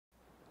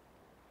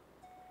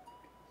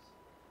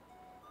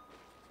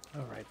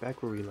Alright,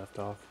 back where we left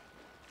off.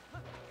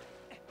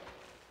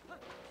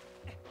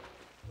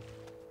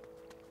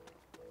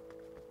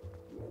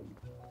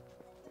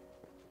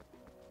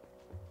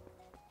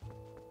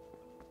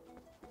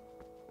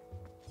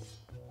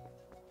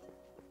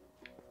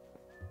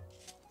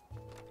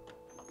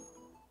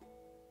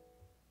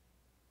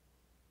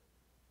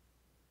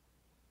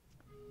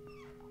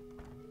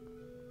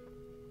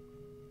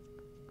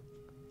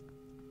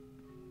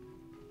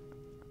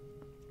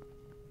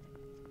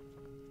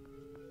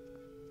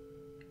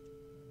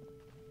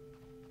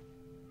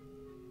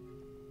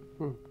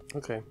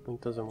 Okay,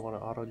 it doesn't want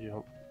to auto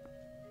jump.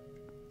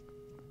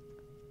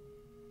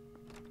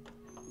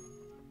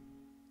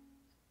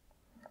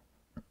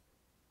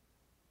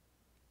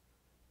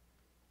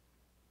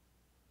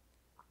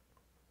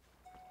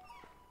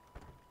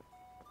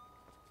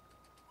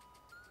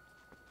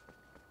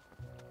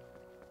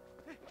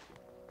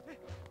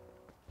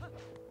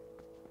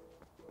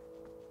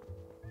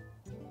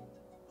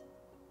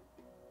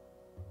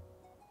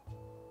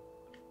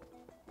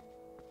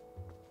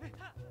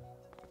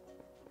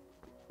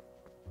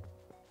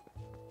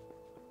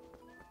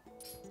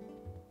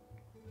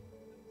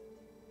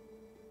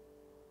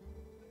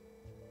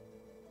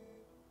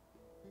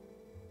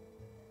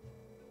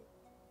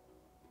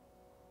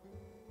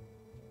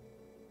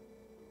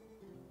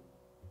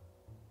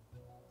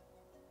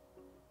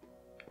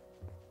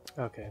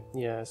 Okay,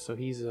 yeah, so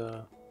he's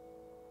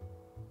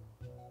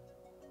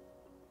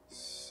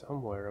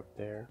somewhere up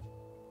there.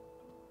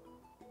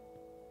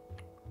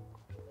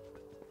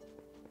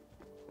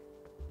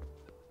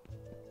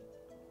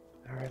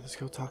 Alright, let's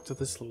go talk to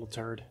this little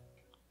turd.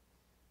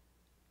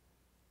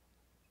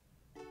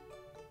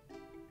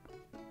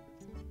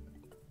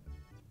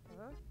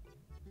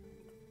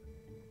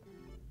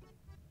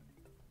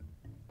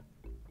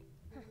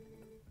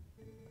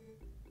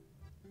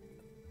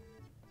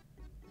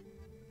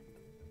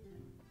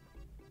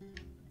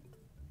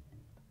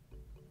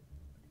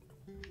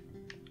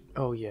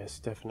 Oh yes,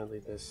 definitely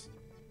this.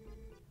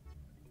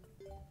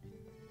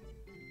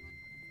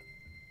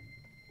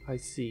 I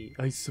see.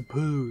 I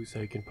suppose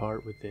I can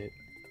part with it.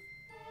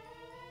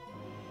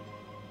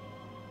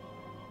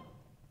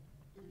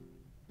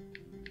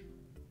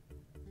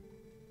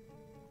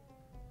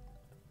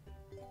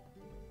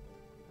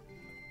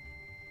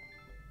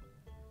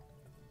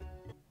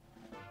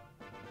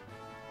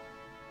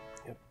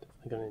 Yep,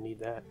 definitely gonna need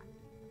that.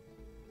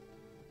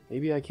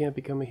 Maybe I can't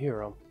become a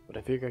hero, but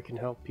I figure I can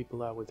help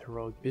people out with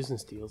heroic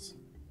business deals.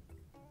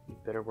 You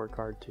better work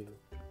hard too.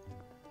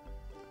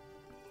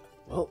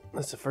 Well,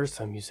 that's the first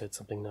time you said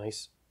something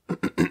nice.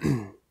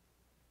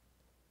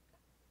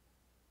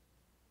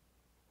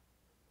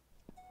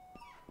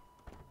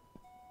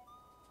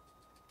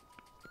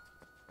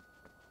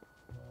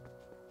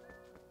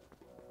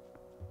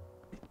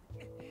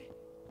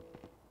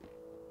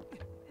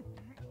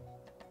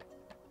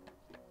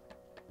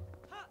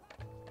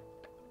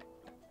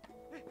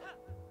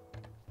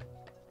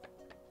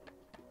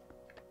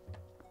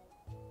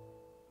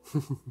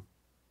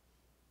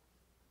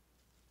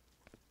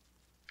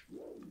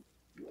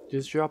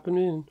 Just dropping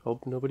in.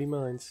 Hope nobody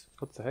minds.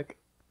 What the heck?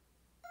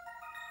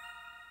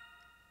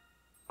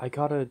 I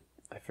got a...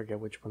 I forget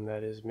which one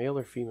that is. Male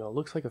or female?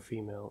 Looks like a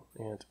female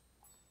ant.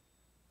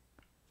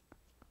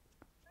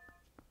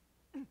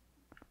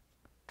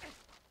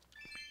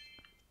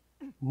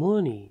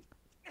 Money!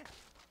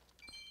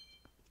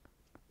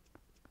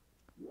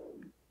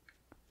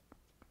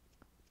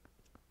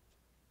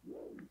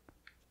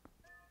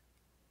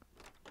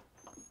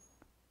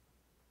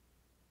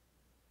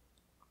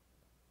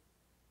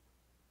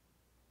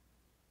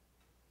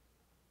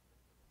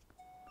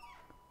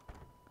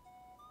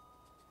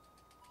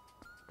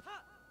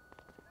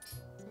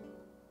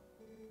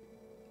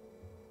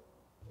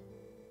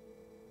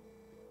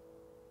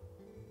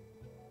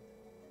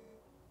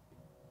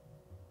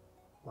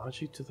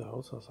 Launch you to the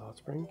hotel's hot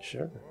spring?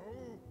 Sure.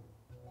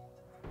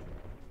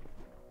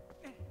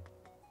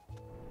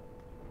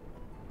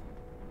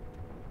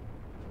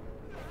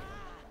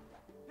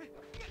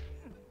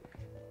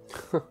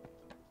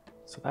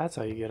 So that's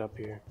how you get up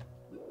here.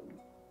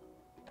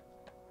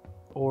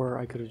 Or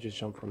I could have just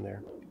jumped from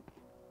there.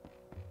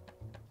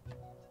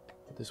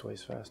 But this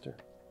way's faster.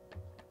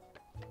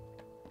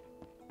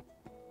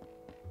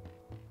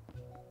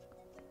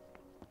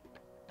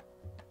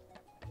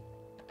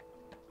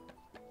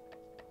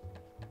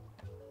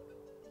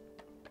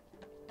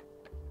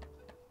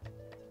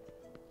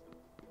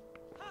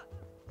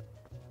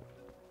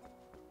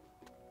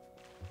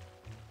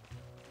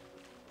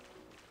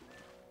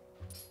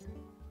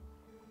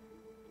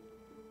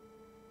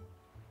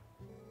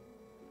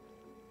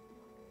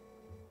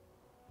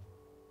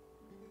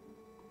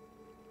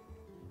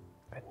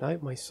 At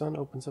night, my son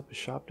opens up a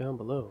shop down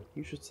below.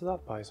 You should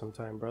stop by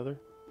sometime, brother.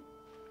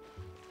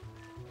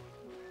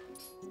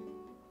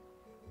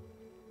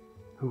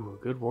 Ooh,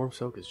 a good warm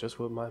soak is just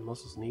what my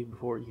muscles need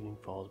before evening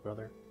falls,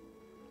 brother.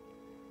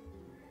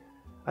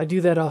 I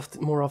do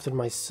that more often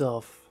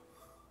myself,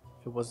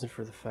 if it wasn't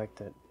for the fact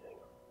that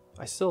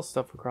I sell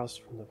stuff across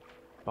from the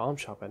bomb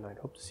shop at night.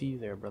 Hope to see you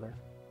there, brother.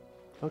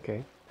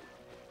 Okay.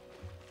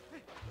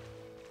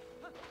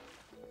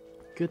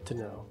 Good to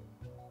know.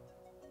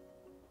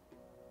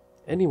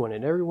 Anyone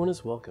and everyone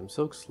is welcome.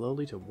 Soak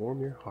slowly to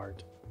warm your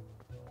heart.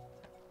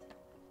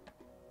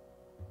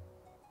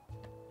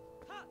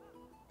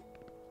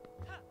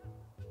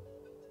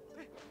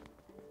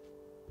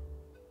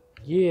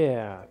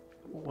 Yeah.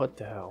 What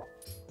the hell?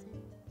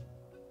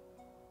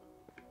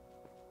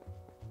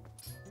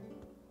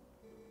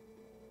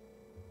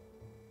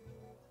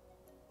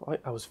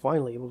 I was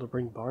finally able to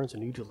bring Barnes a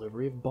new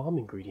delivery of bomb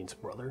ingredients,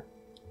 brother.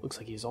 Looks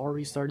like he's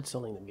already started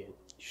selling them again.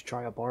 You should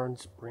try a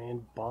Barnes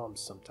brand bombs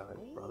sometime,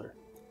 brother.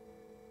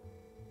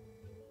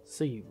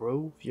 Say,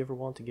 bro, if you ever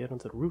want to get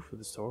onto the roof of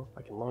the store,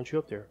 I can launch you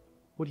up there.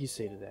 What do you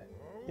say to that?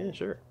 Yeah,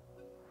 sure.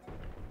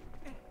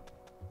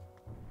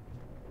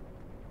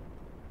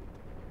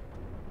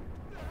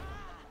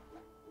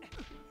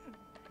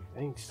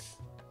 Thanks.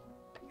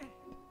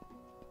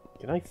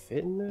 Can I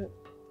fit in that?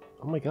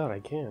 Oh my god, I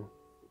can.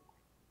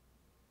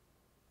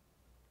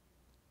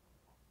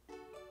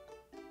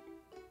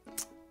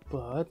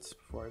 But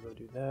before I go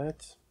do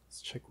that,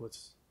 let's check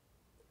what's...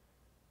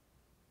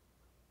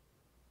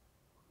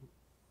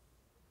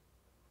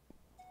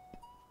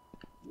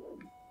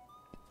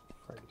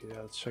 Before I do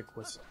that, let's check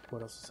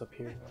what else is up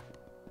here.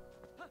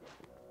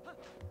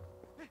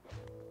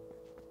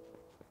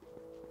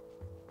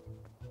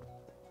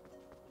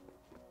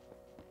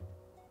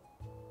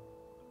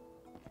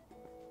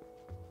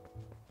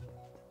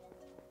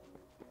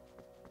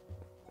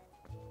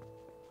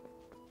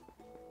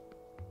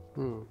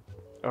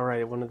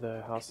 Alright, one of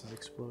the houses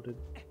exploded.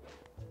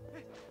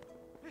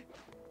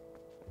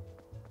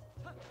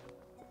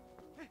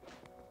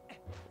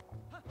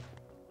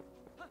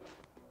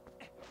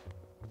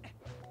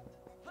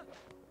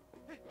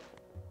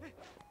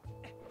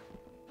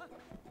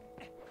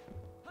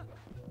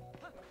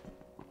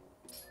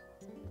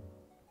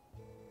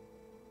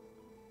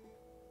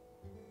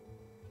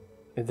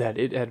 And that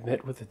it had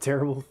met with a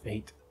terrible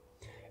fate.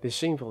 It is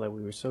shameful that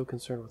we were so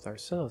concerned with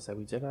ourselves that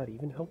we did not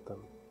even help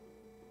them.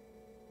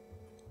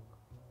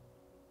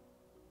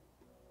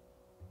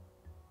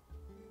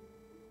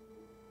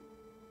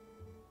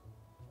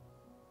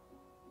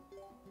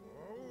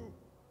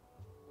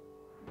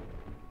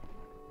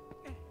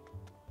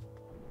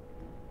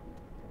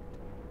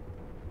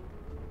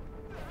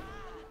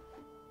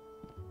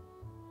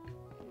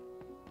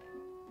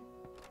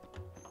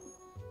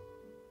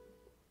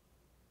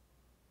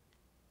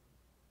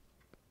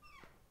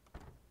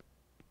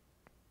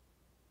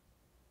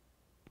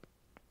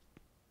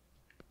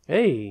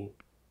 Hey!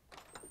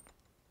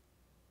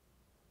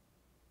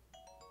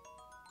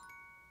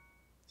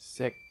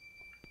 Sick.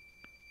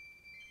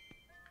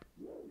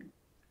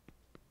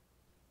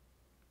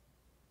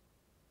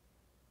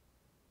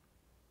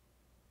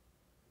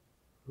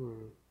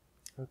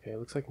 Okay,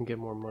 looks like I can get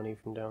more money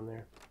from down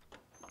there.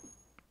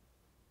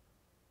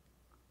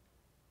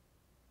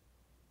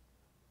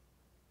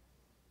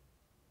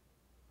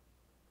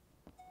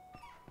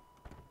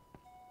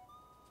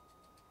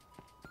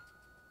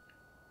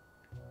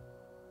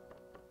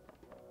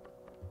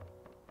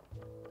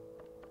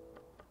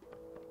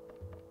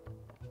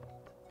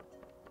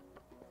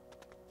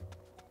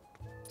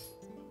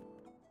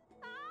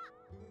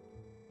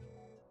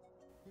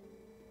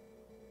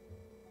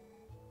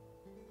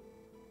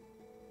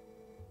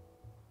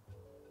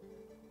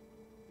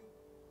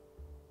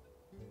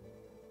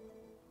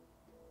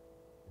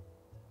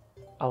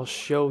 I'll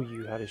show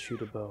you how to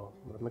shoot a bow,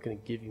 but I'm not going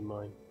to give you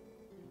mine.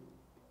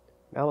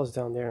 Mal's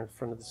down there in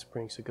front of the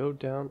spring, so go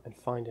down and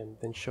find him,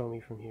 then show me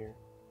from here.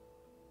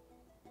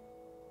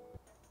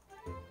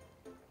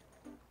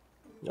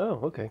 Oh,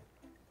 okay.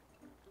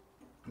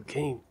 You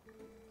came.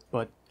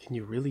 But can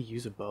you really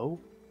use a bow?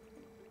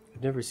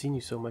 I've never seen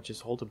you so much as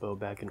hold a bow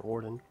back in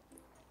Orden.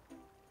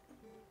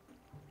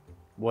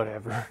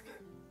 Whatever.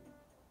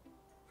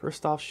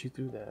 First off, shoot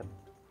through that.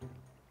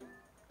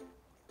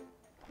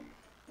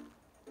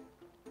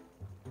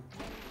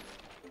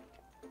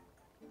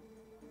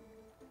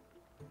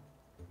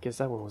 Guess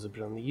that one was a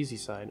bit on the easy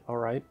side.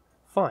 Alright,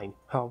 fine.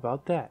 How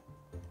about that?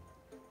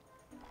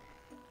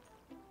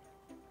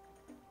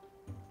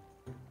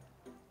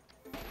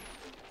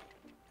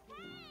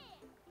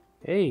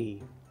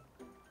 Hey!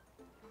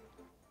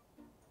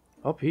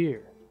 Up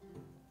here.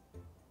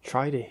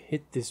 Try to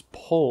hit this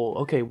pole.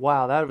 Okay,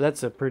 wow,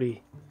 that's a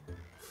pretty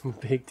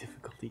big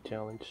difficulty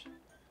challenge.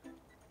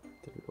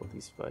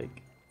 Difficulty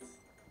spike.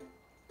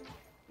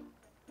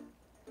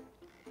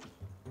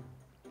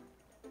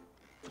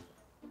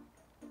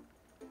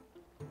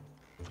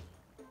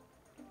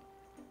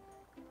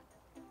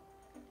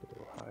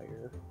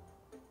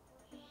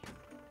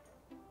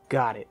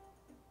 Got it.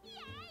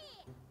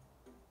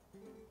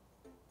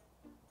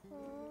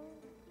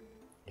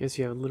 Guess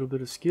you have a little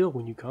bit of skill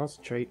when you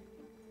concentrate.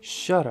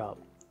 Shut up.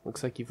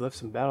 Looks like you've left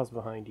some battles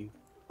behind you.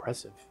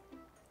 Impressive.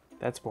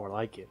 That's more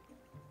like it.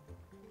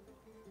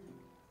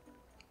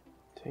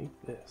 Take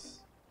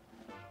this.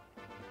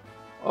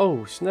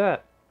 Oh,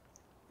 snap.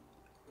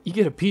 You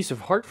get a piece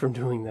of heart from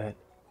doing that.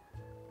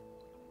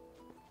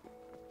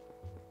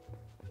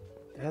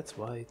 That's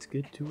why it's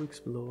good to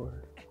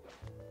explore.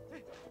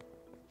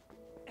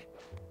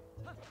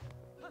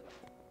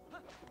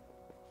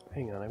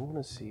 Hang on, I want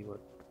to see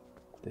what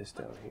this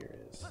down here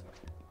is.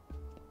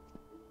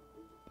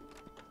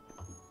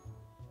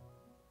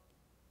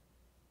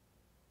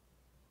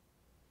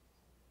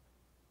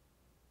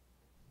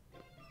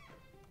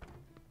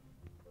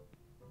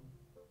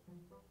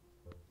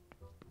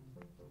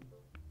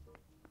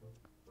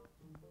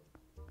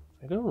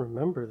 I don't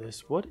remember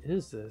this. What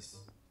is this?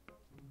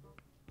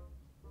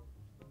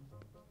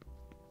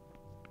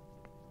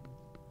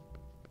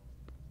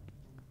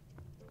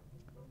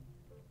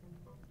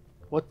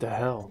 What the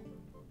hell?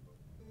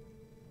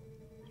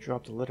 I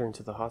dropped a letter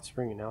into the hot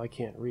spring and now I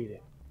can't read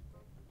it.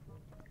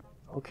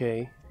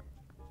 Okay.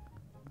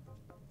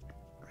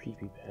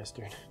 Creepy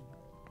bastard.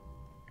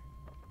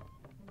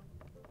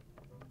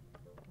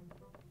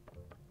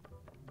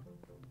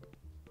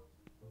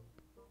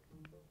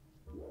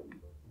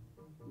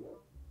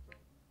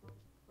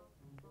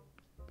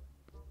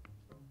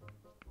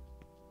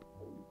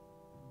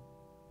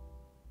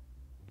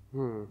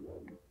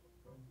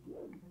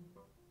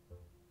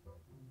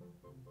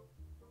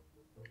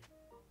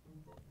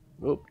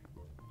 Oh.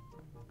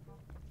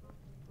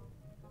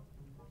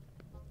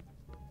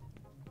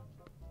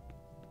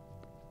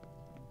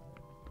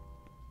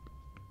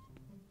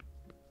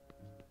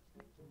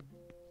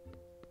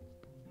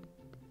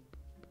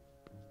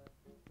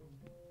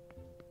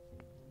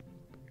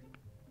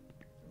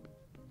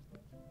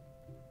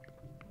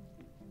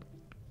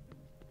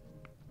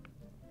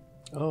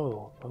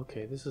 Oh,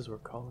 okay, this is where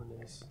Colin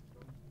is.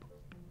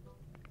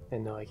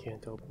 And no, I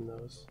can't open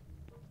those.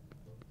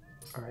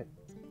 Alright.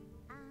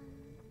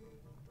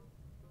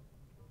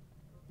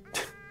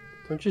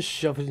 Don't just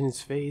shove it in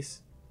his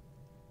face.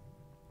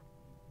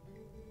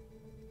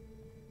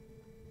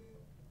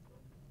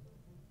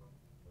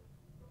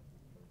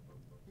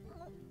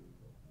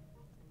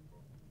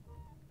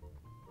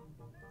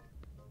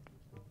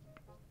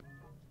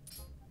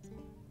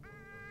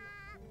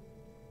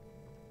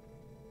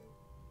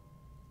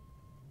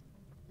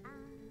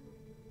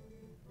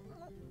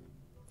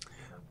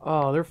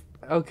 Oh, they're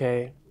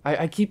okay.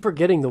 I keep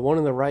forgetting the one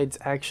on the right's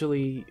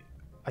actually,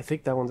 I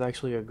think that one's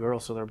actually a girl,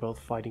 so they're both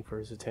fighting for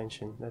his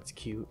attention. That's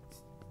cute.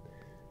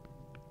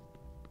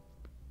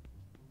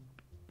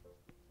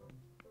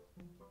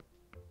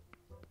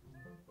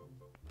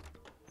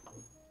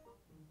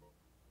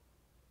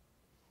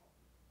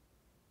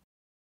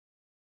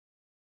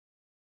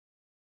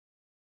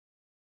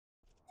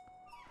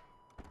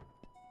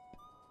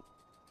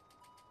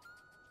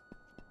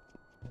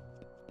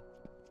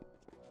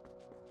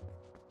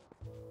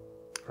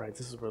 Alright,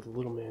 this is where the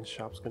little man's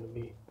shop's gonna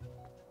be.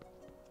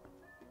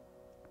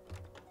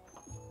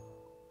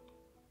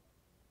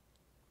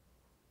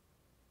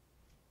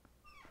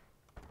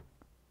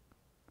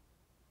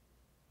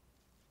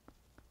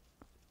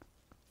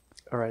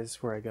 Alright, this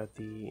is where I got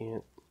the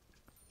ant.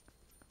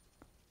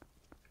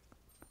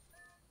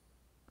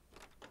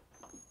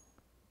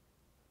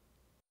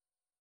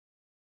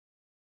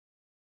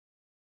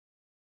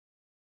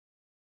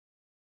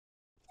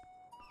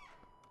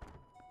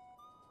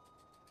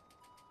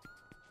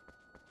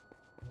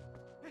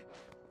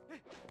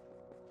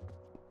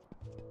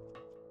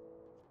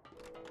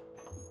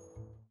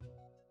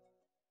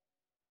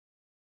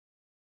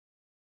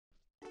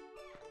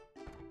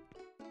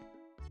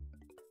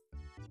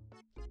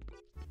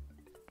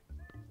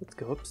 Let's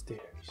go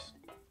upstairs.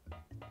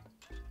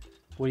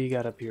 What do you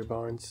got up here,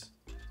 Barnes?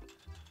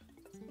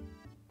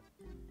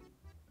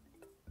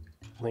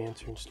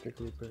 Lantern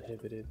strictly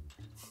prohibited.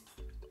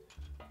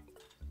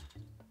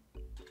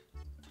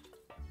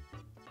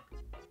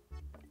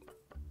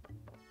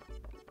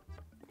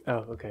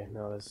 Oh, okay.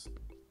 No, that's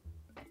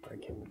where I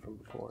came in from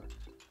before.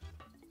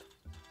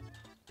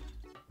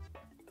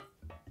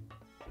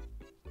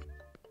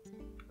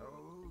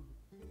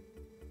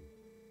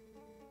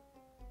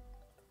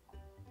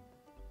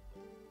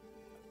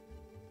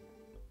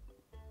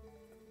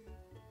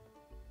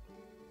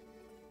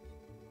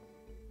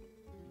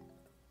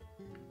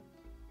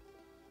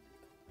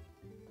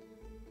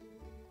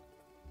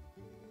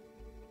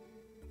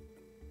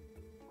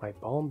 My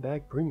bomb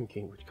bag premium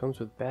king, which comes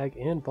with bag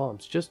and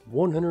bombs, just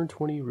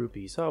 120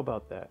 rupees. How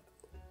about that?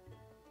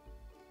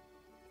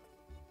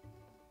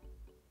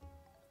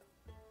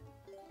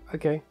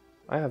 Okay,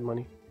 I have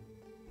money.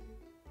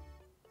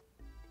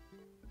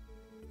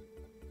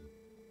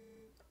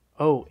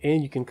 Oh,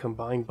 and you can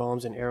combine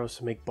bombs and arrows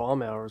to make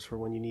bomb arrows for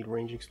when you need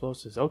range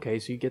explosives. Okay,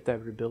 so you get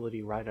that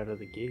ability right out of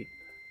the gate.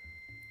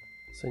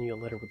 I'll send you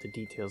a letter with the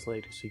details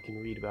later so you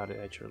can read about it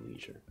at your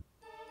leisure.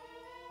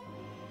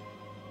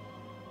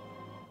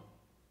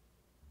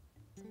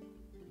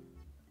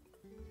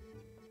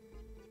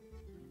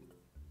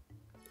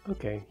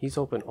 Okay, he's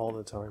open all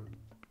the time.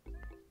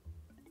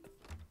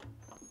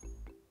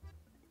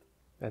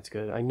 That's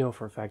good. I know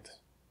for a fact,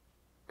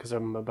 because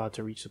I'm about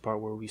to reach the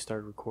part where we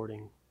start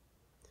recording.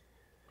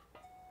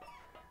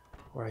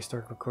 Where I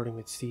start recording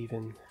with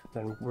Steven,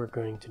 then I'm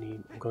going to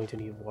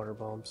need water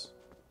bombs.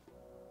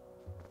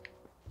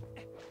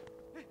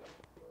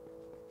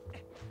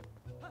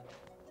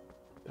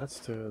 That's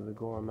to the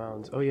Goron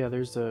Mountains. Oh yeah,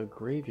 there's the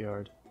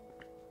graveyard.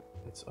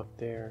 It's up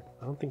there.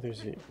 I don't think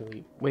there's a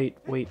really... Wait,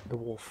 the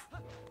wolf.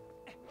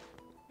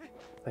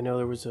 I know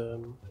there was a...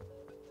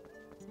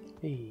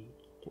 Hey,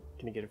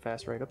 can I get it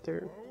fast right up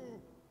there?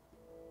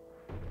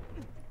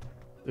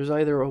 There's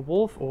either a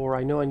wolf or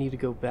I know I need to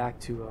go back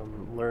to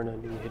learn a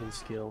new hidden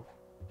skill.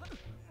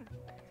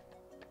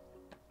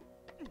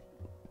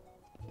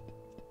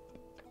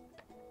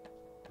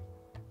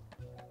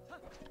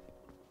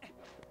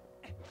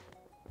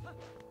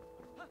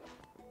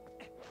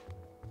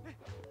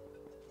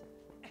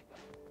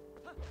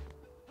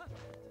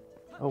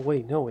 Oh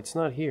wait, no, it's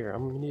not here.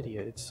 I'm an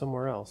idiot. It's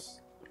somewhere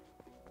else.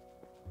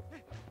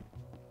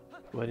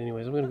 But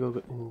anyways, I'm gonna go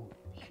in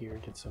here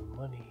and get some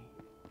money.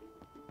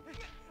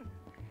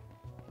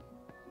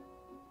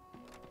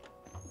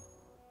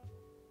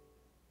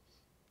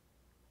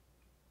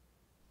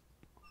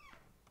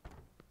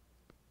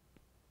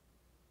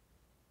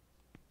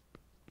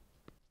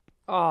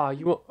 Ah,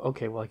 you won't...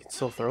 Okay, well I can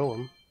still throw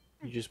them.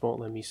 You just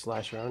won't let me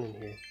slash around in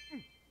here.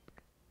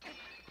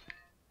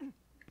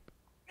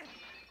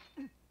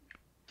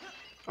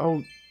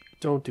 Oh,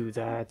 don't do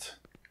that.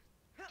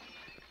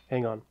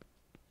 Hang on.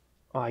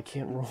 Oh, I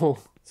can't roll,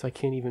 so I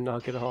can't even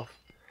knock it off.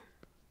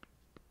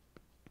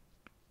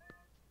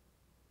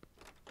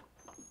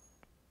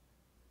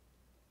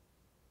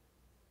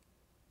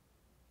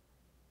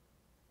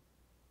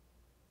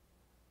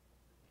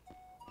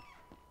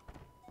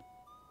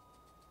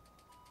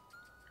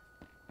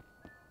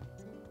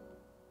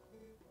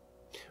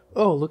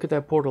 Oh, look at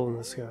that portal in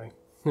the sky.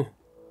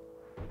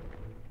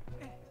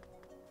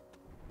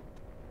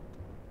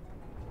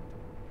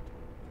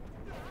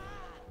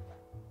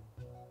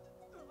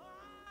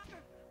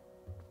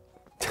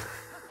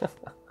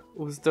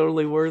 It was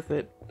totally worth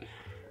it.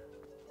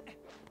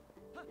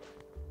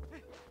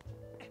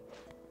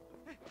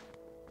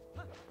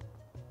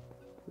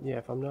 Yeah,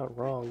 if I'm not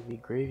wrong, the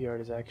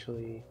graveyard is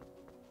actually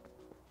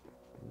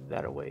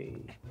that away.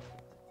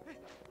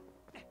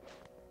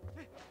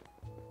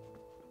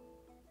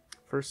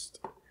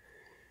 First,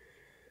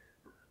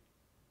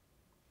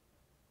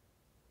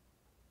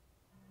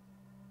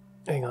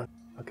 hang on.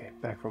 Okay,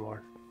 back for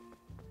more.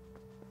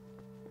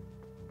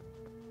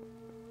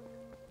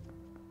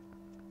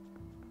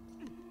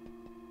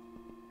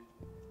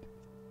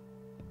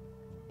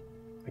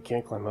 I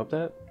can't climb up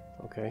that?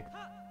 Okay.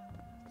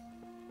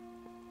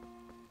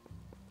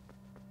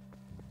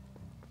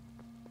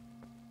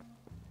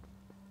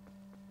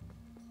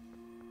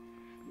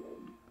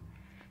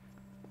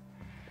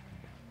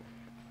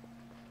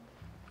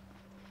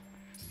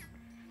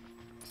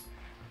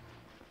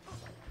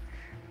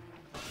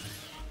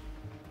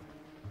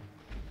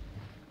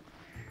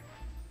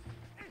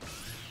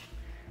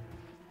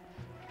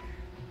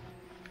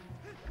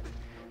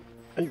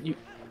 You...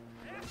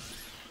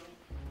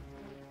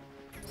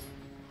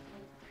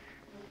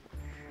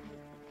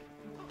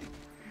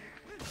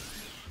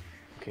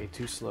 Okay,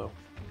 too slow.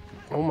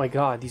 Oh my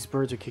god, these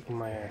birds are kicking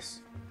my ass.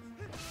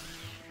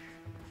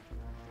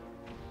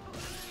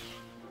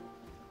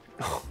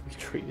 Oh, we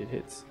traded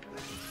hits.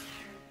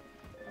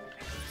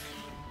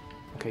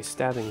 Okay,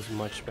 stabbing is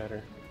much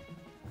better.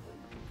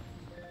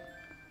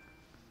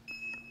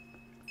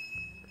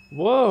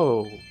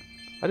 Whoa!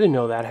 I didn't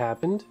know that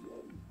happened.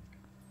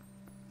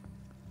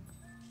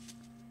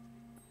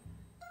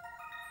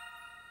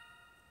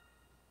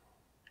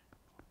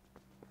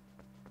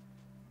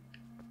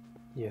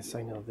 Yes,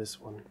 I know this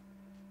one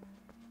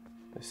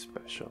is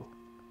special.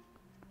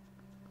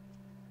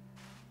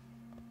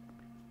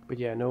 But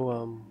yeah,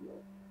 no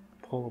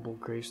pullable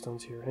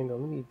gravestones here. Hang on,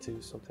 let me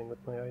do something with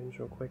my items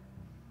real quick.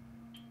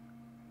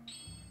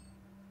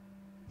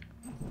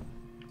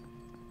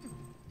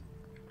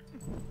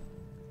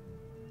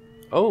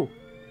 Oh!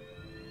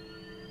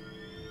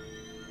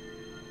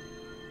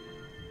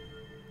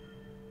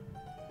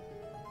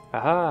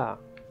 Aha!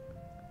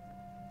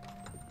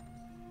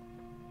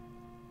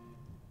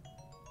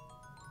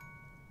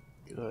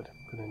 Good,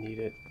 I'm gonna need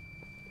it.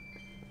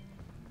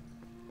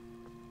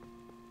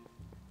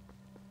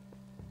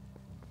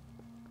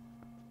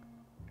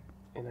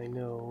 And I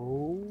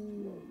know...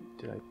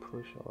 Did I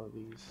push all of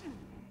these?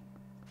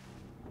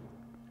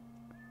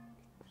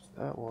 There's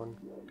that one.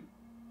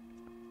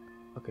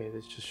 Okay,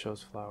 this just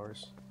shows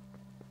flowers.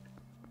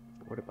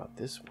 What about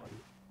this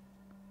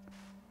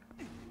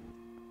one?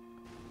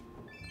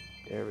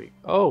 There we...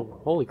 Oh!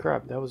 Holy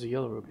crap, that was a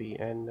yellow ruby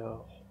and a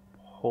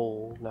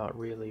hole. Not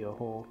really a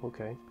hole.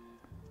 Okay.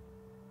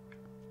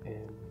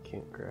 And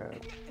can't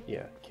grab...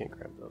 Yeah, can't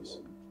grab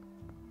those.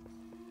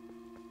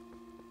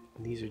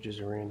 And these are just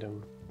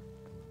random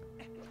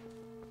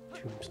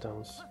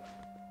tombstones.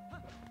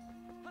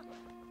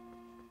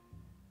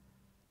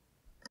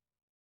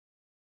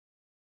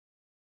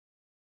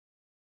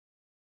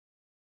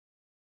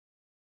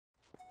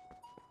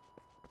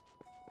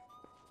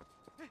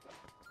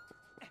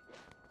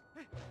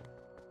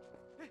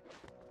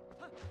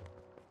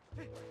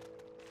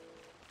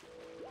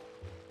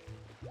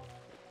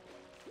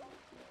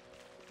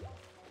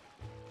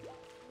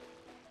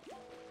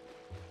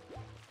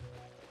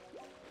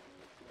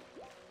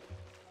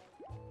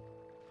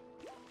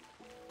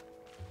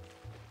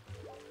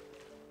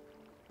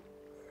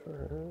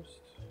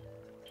 first.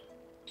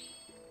 Here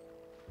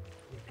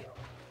we go.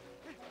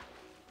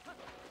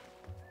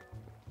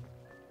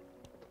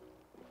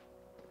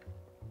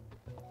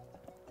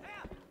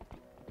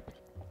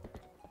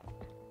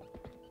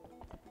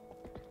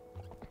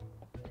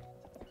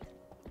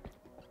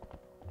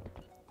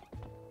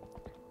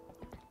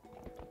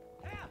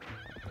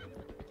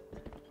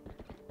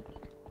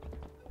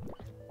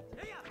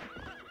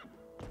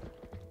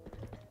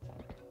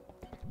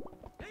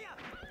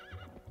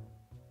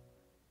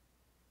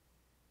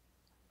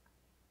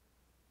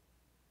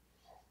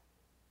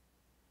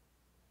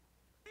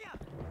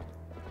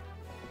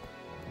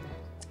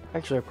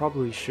 Actually, I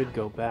probably should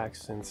go back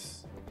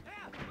since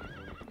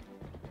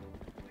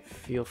I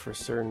feel for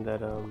certain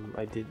that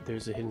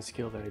there's a hidden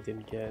skill that I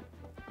didn't get.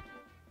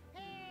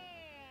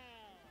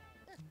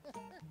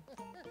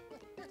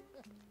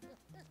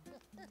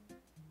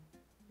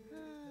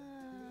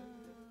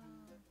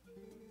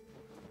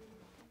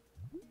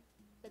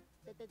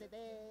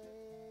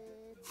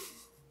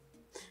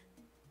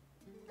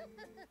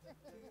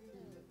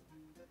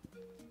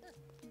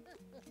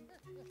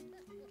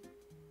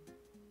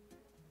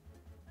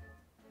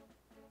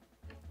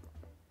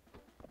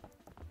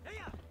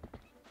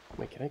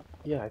 Wait, can I?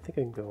 Yeah, I think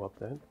I can go up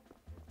that.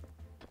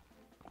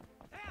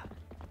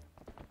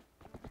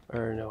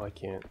 Or no, I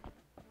can't.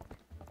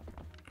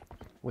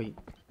 Wait.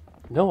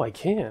 No, I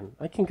can!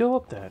 I can go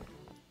up that!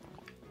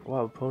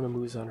 Wow, Epona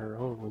moves on her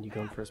own when you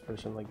go in first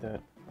person like that.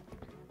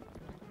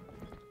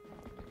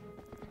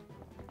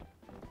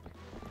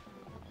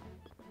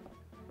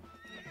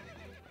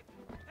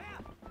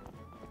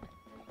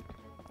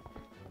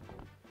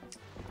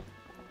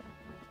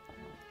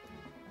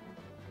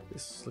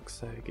 This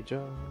looks like a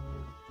job.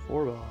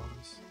 4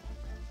 bombs.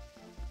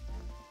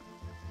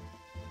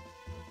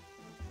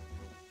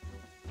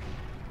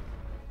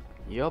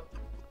 Yup.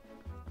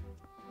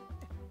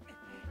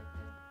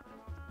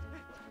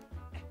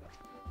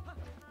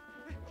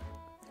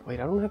 Wait,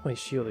 I don't have my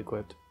shield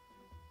equipped.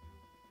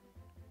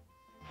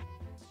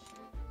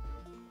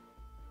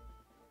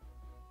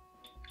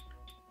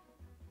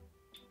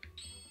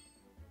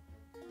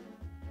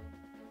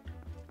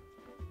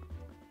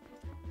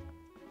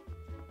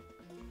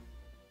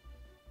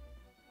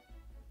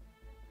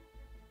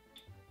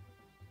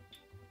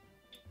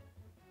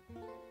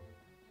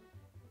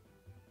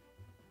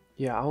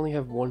 Yeah, I only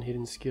have one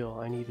hidden skill.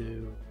 I need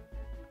to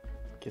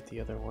get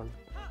the other one.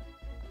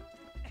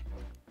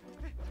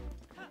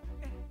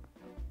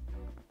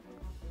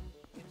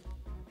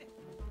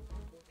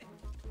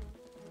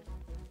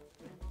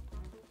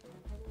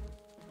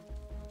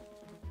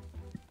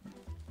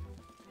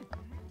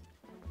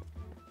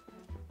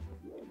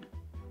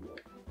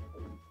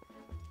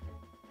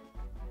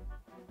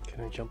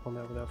 Can I jump on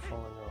that without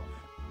falling off?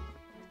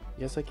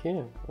 Yes, I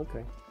can.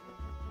 Okay.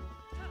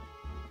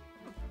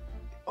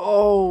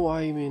 Oh,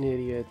 I'm an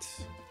idiot.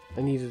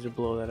 I needed to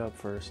blow that up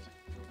first.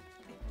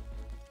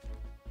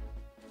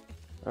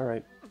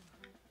 Alright.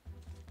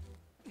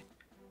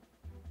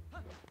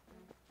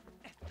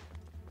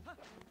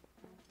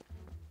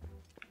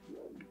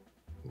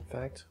 In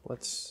fact,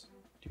 let's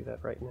do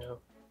that right now.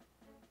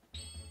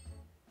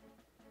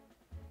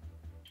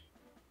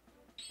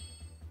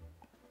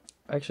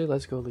 Actually,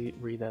 let's go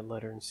read that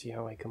letter and see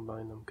how I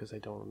combine them, because I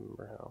don't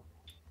remember how.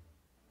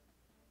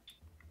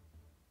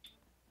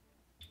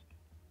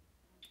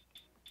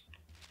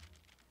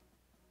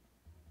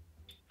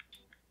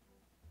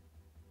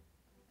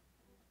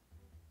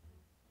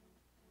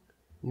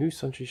 New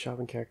Suntree Shop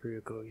in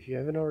Kakariko. If you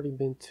haven't already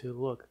been to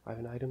look, I have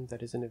an item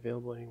that isn't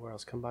available anywhere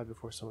else. Come by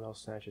before someone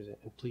else snatches it.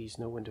 And please,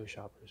 no window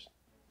shoppers.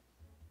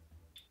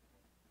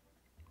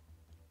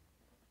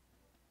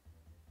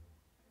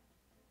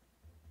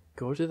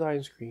 Go to the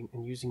item screen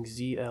and using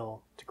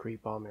ZL to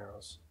create bomb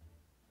arrows.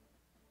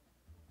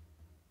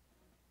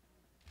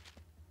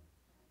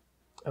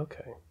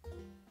 Okay.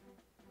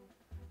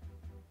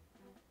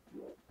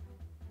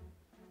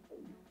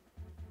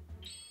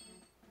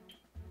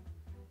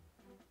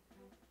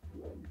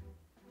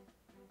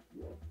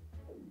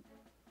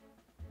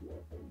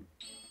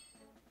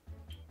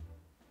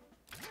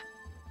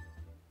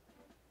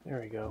 There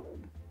we go.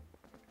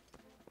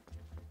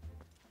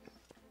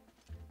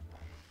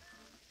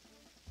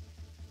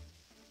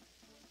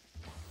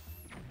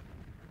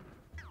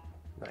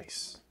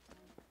 Nice.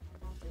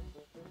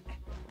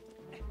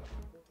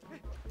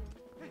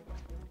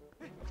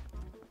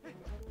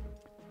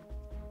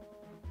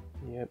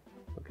 Yep,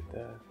 look at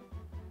that.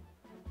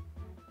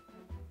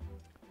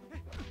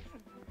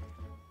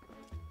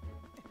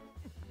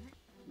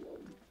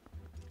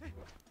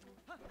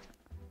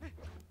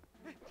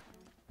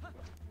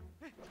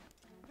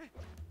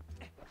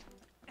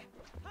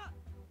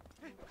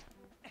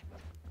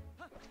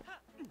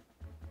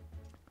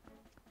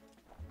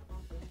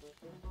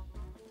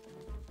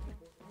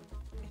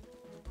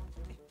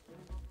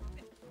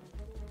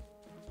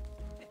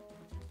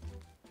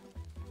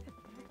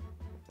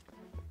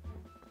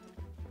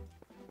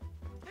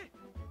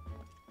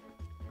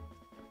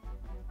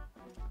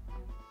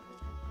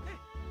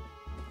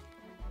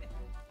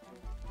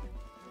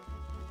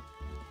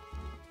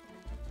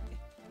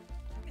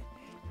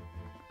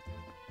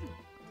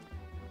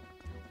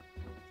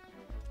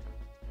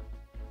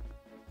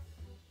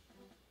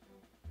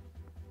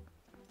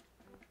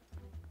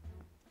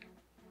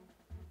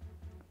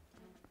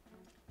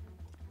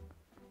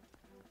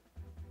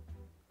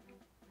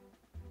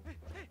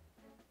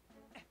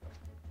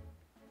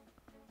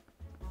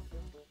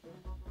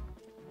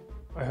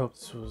 I hope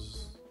this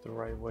was the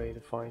right way to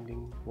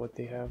finding what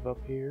they have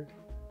up here.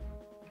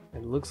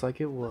 And it looks like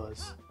it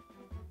was.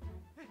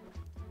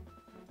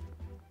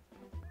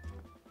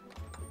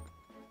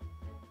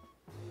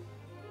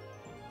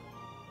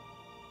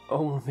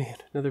 Oh man,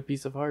 another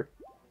piece of art.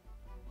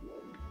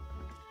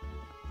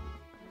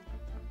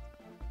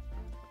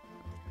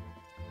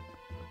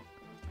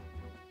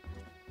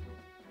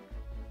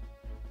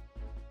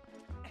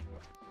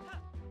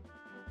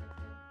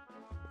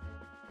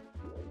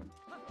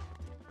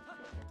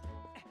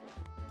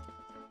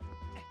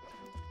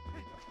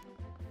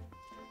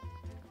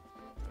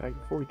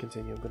 Before we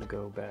continue, I'm gonna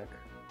go back.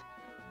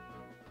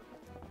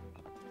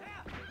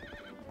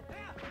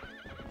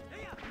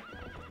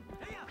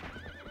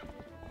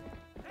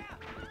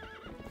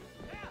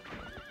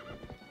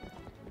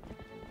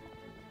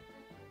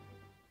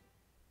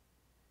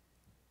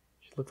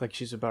 She looked like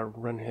she's about to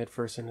run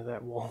headfirst into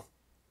that wall.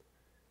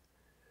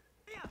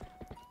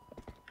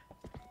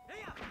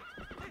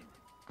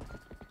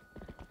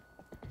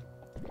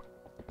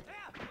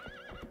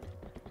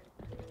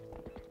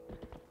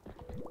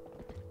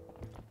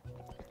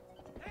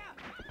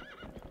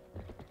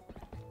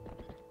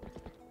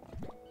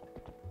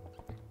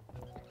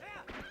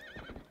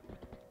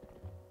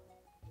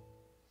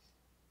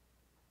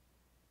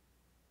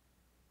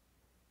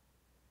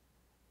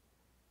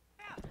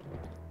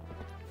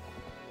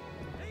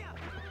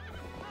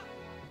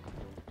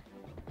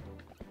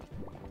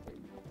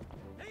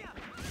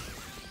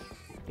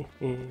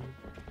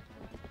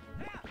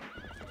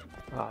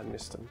 Ah, I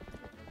missed him.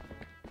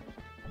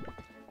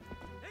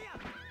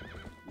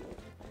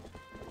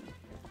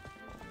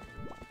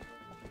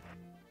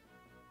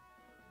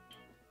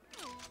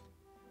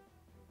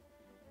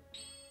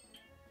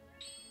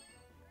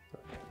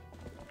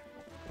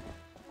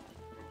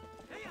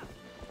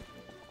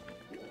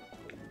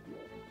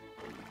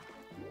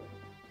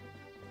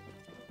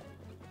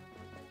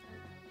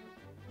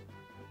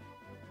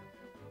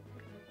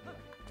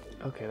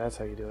 Okay, that's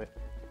how you do it.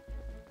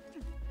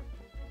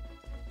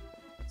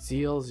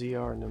 ZL,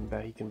 ZR, and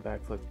then he can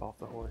backflip off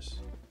the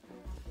horse.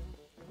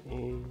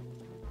 And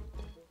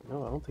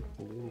no, I don't think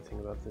we can do anything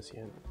about this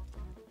yet.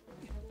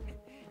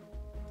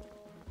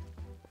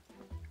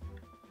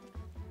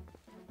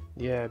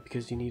 Yeah,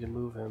 because you need to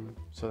move him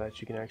so that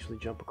you can actually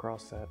jump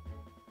across that.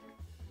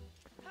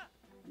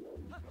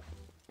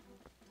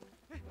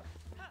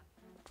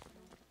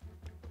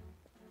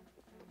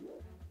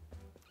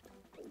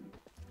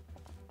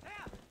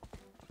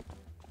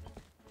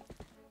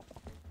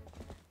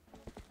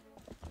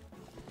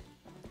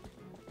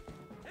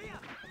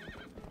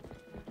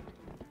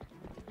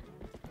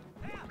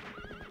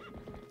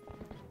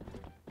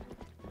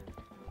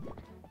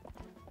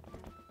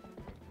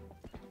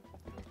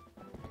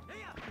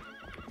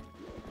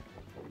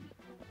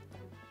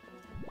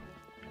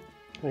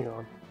 Hang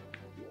on.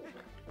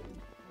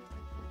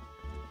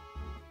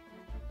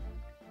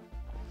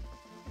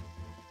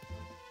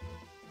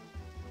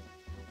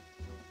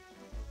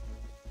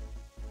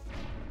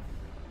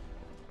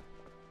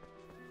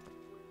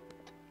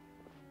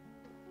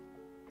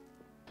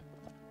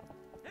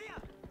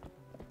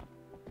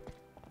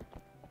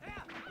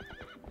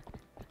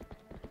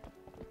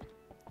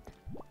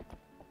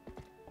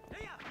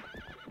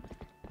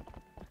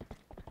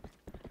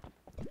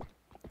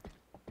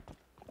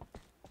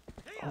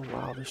 Oh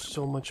wow, there's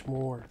so much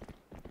more.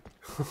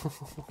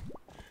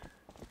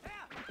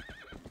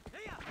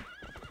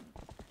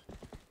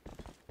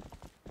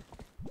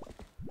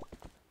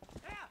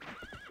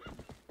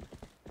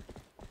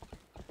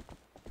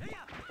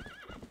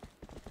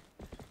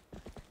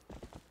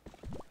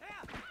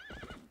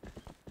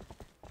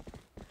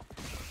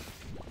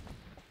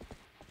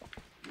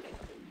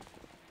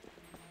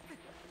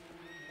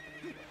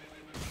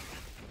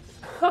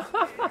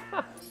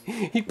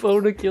 He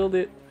totally killed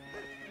it.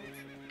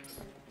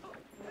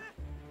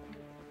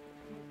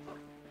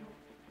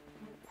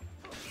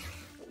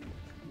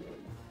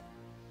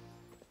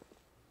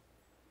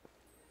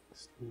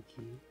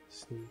 Sneaky,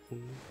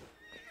 sneaky.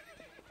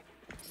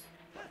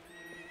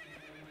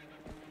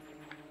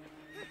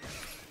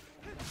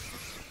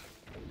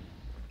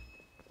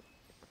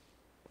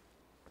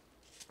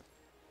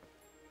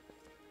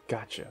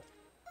 Gotcha.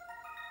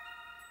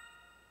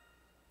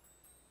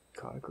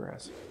 Caught a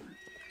grasshopper.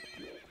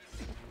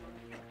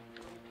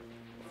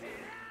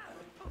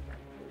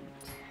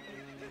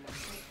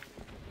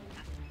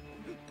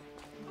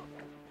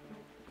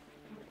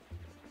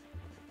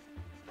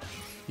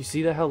 You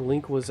see that how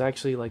Link was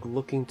actually like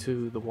looking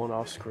to the one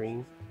off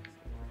screen?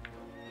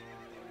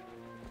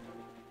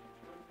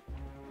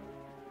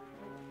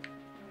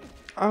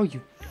 Oh,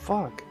 you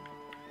fuck.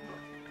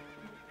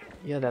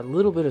 Yeah, that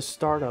little bit of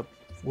startup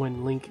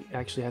when Link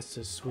actually has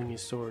to swing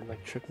his sword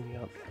like tripped me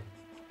up.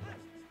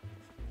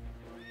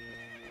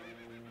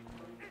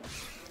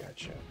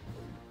 Gotcha.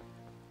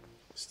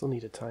 Still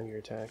need to time your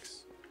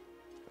attacks.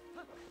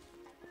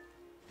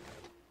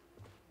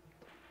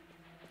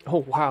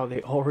 Oh wow,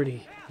 they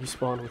already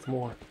respawn with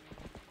more.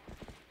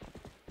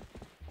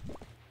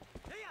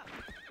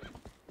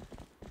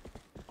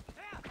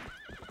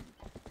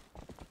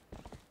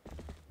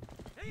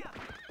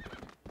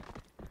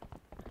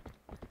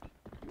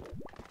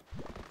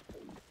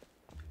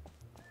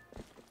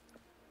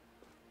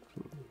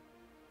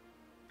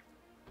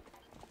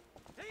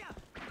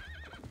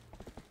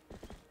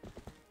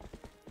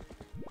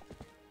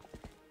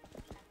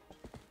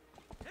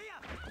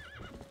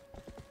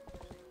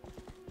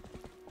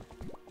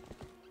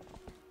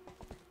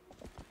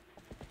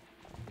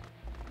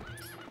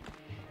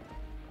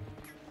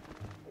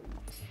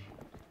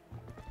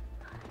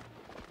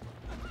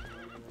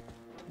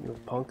 You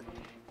punk.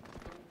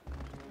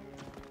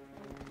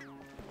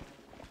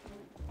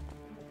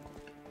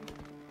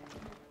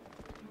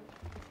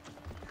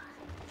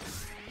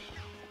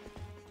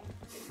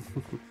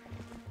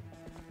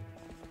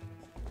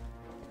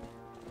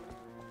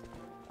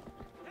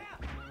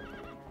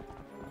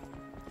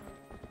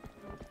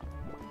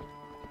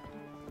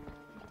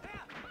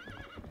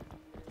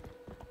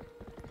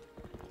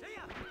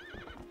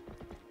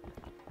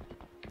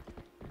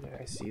 Yeah,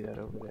 I see that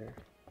over there.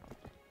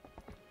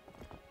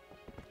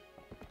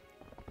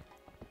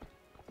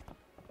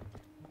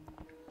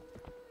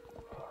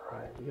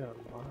 Alright, we got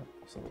a lot.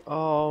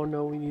 Oh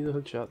no, we need the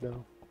hook shot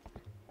though.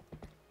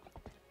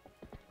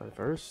 But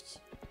first.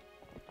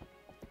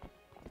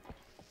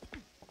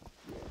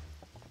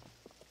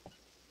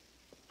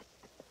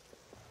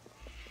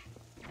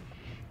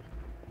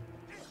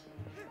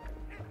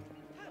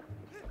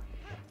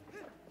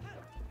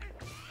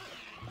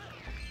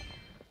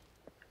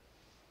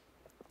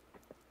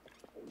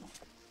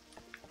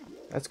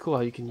 That's cool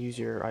how you can use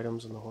your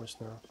items on the horse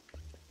now.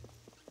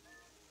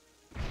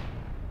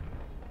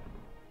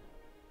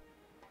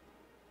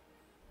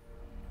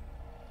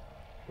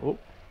 Oh.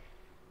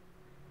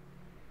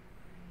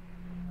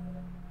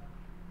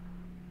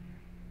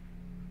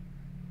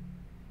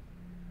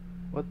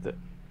 What the?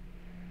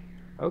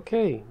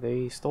 Okay,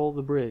 they stole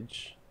the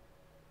bridge.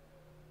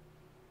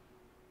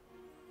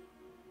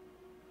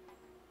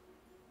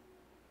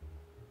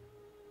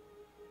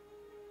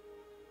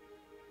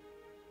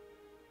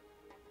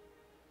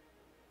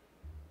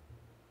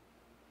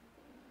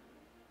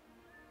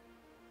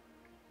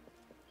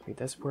 Wait,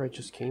 that's where I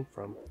just came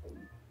from.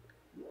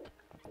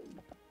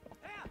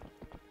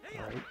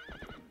 Alright.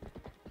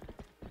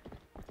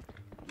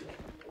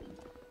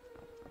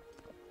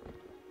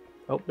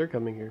 Oh, they're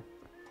coming here.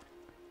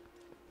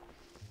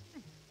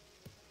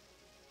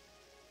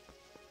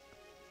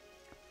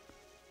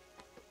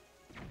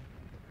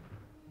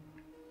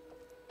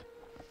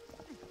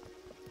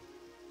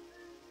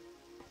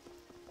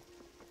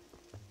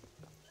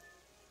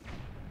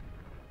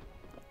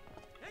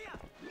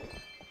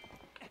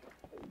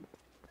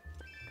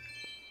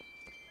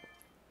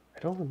 I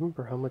don't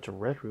remember how much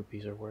red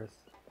rupees are worth.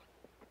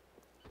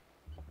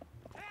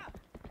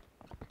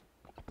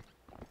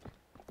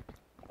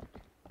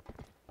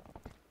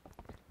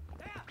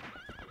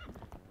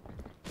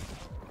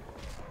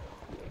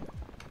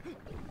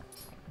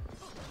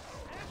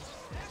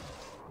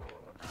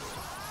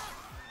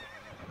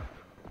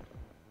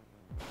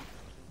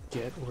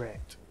 Get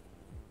wrecked.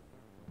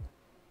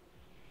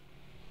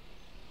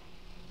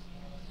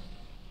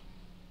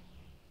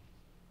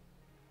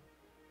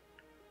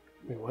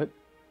 Wait, what?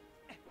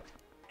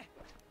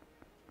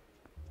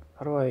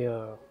 How do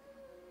I,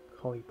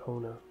 call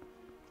Epona?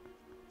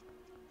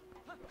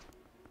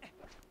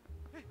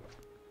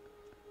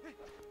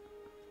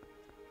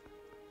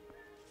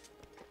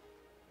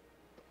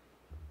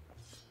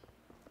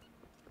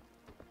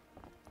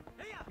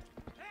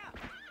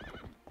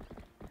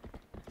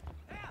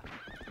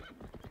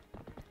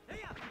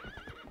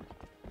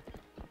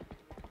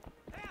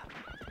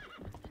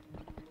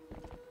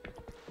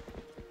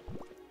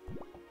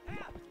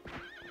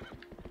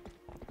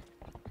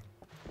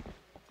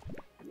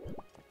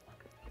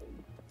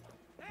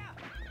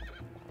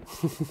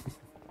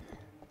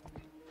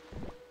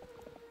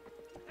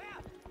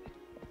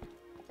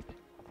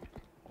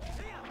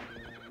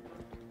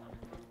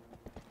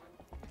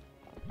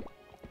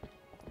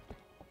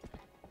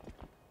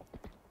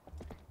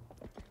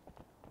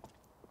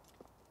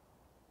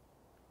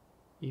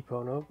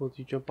 Epona, will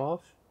you jump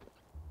off?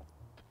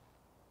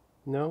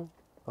 No?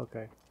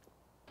 Okay.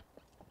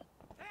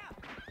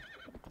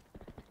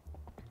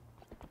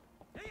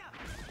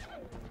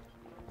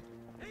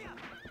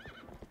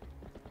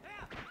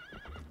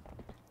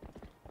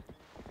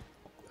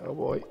 Oh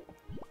boy.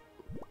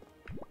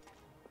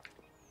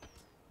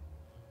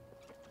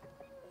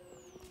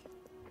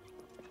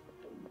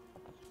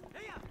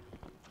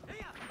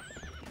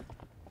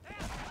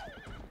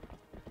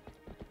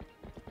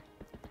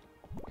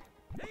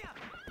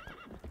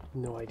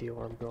 No idea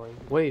where I'm going.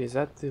 Wait, is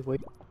that the way?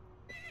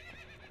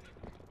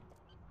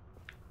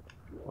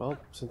 Well,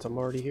 since I'm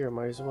already here,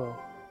 might as well.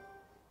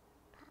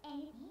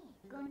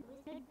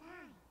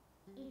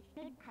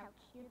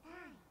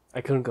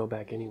 I couldn't go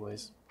back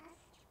anyways.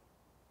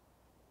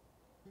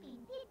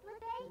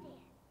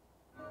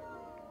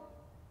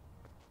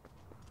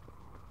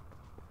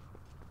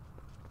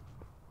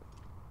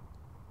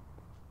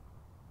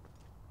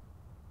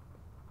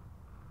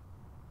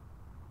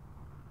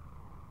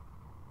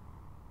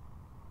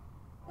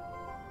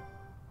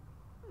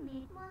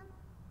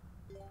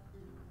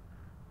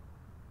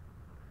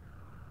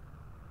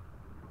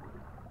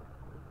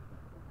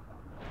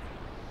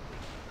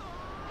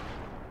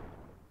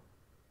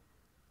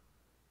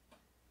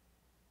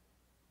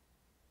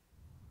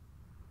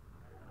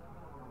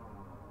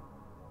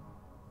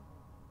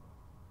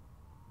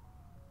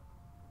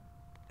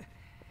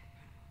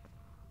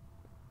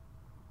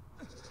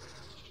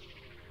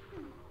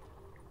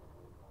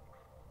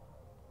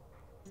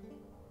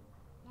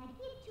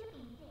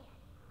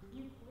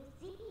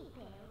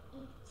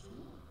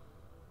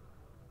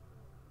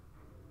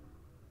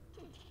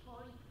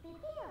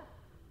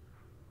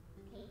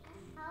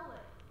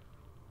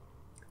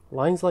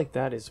 Lines like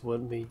that is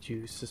what made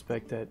you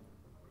suspect that.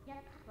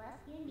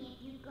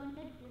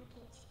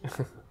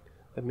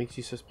 That makes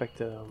you suspect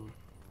that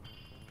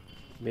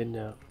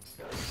Midna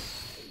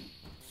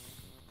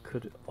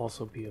could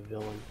also be a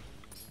villain.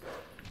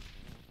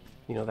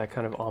 You know, that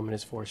kind of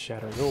ominous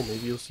foreshadowing. Oh,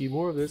 maybe you'll see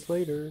more of this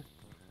later.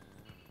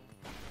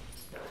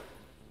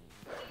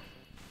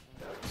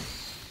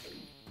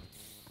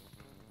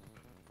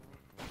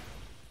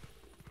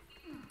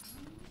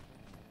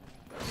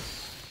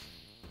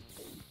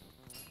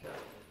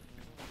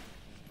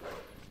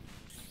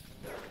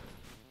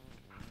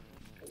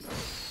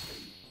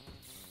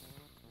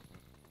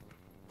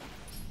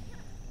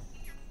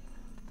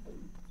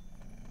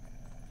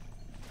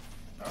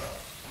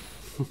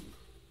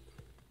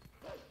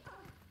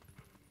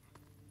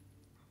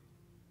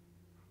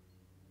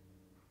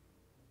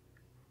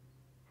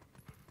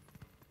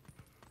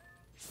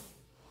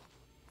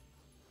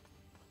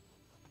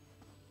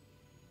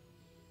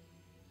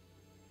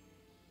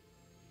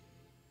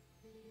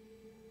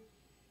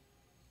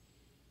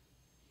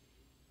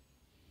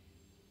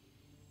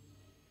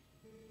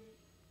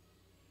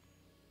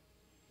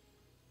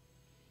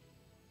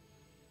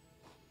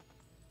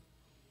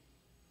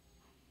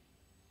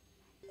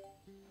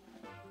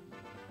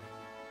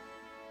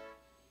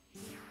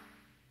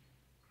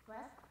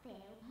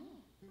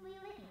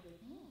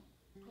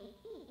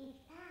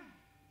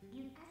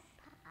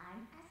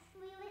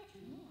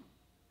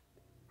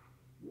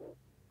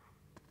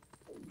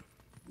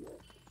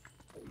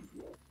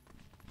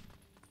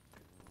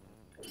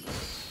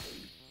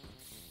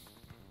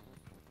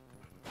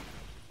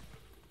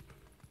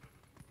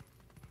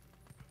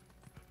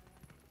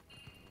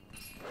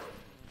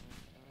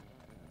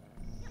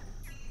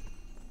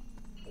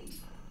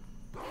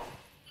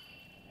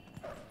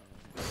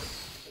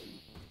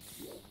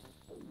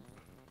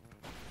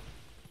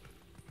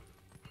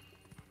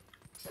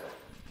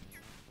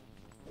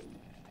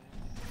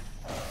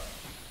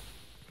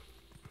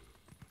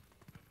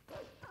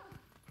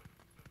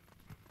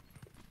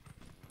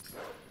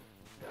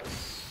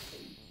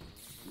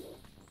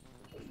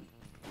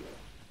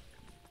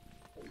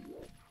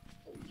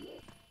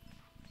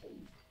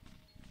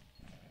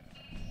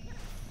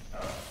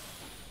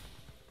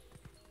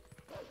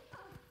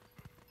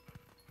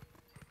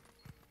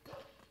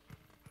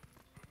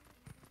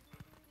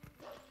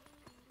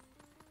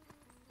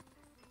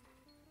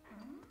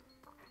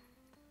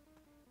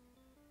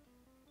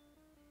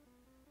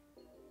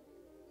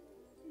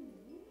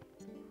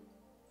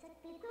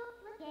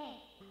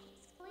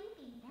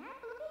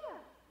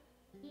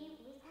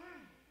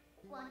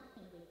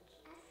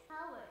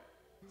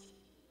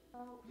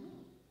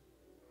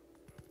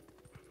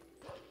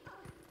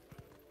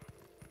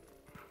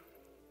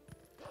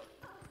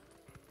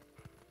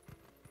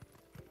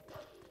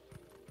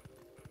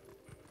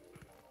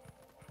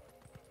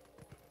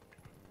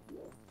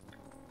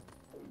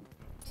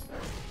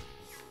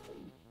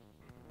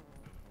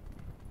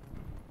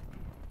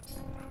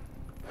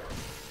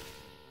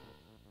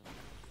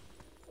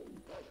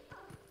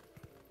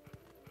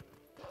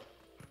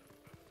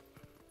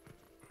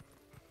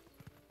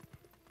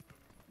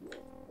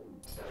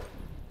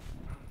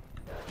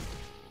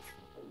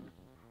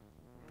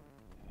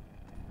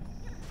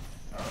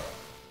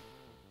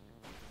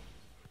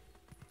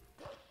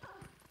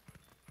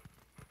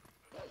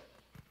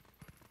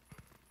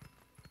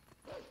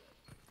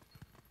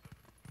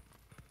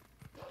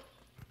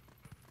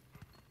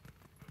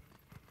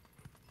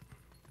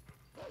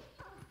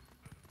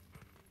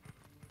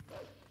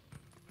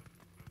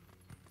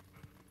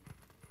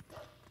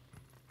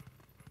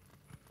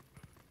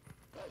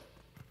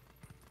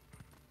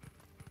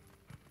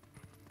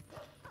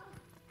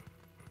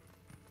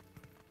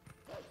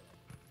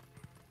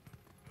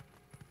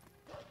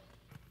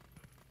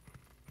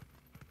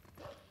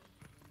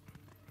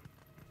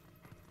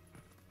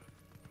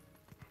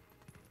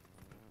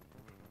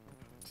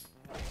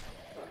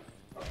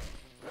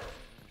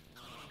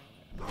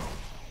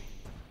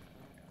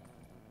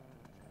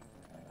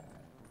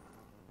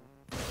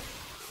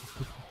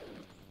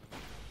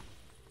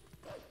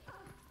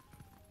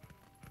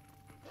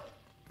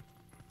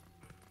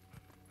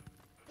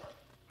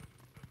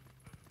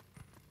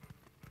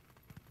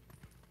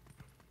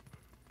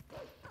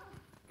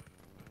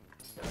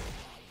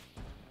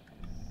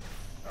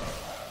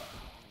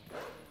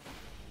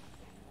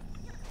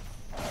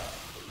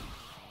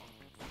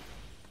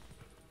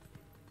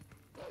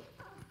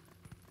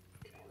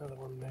 Another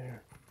one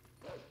there.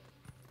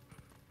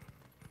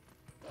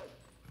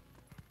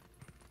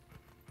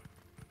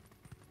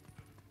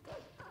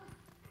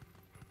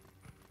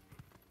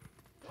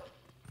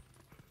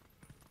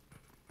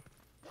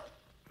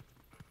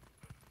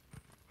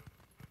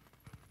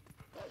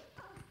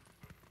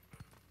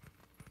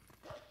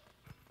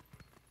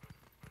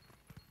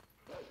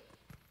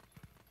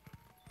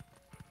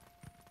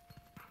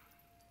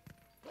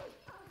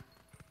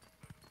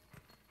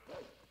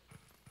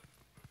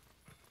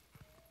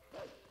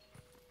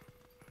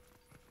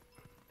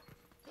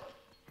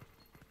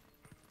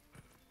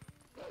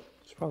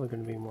 There's probably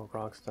going to be more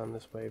rocks down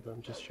this way, but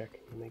I'm just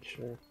checking to make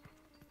sure.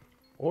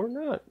 Or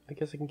not. I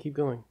guess I can keep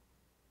going.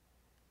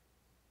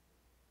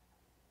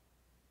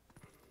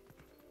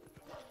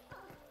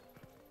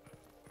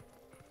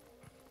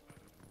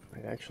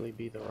 Might actually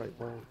be the right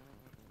way.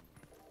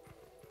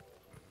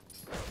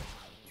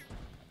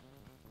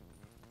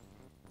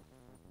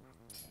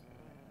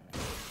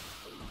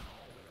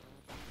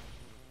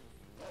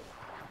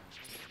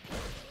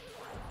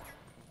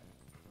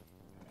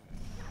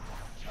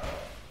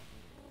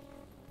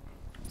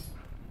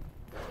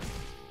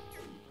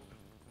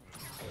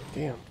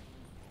 Damn.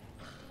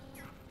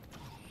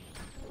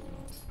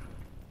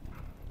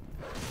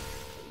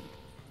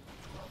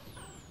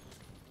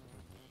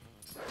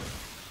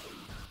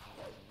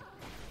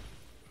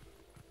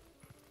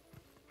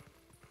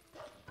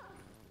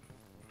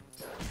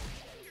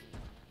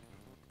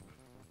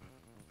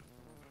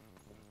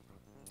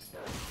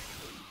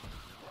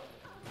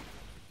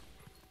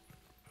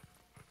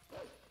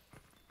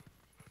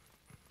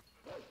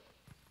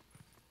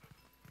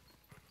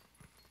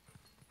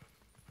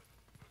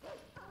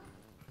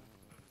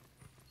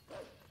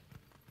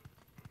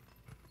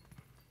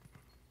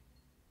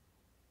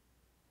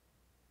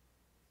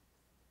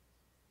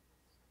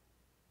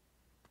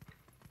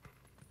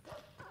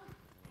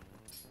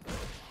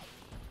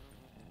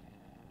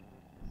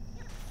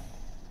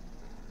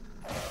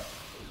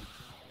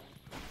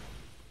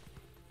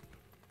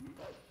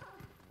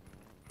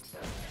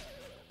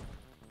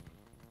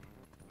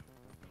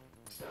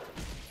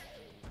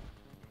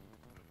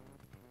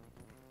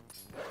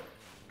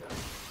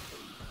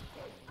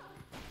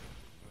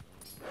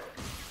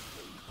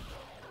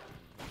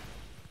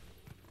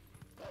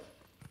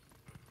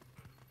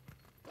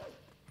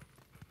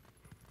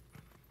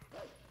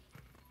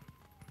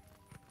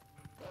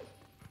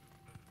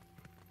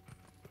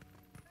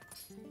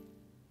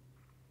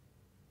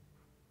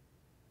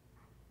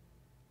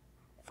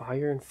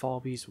 Fire and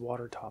Falby's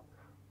Watertop,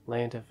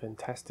 land of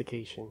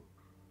fantastication.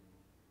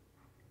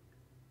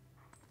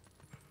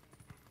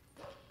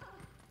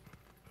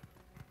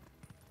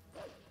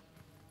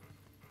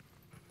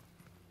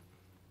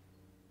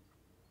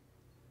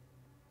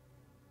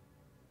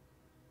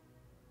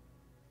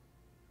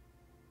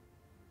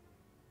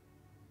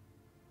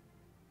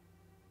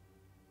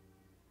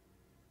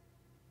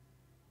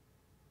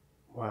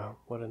 Wow,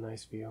 what a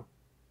nice view.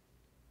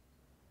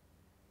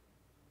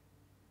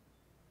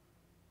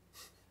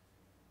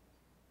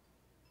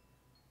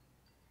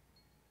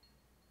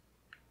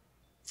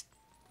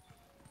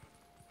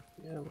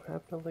 Yeah, what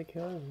happened to Lake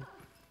Helen?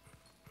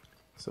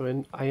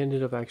 So I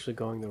ended up actually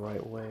going the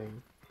right way.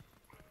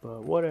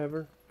 But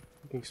whatever.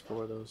 We can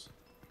explore those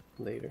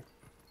later.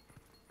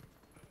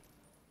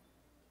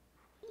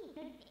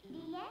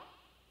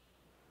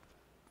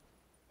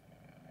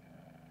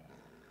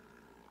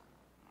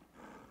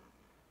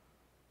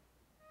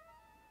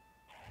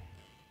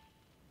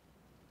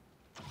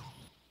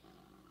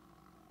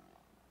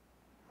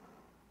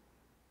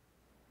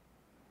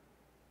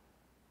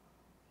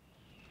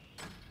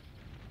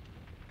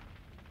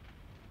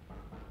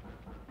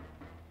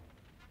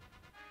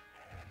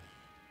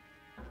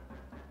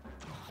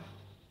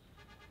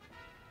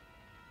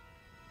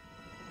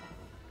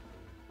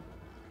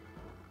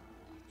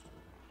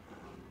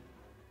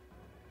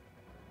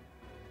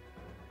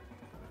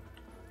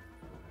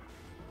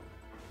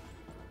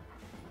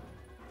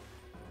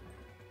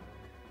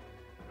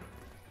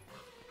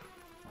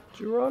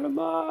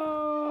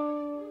 Geronimo!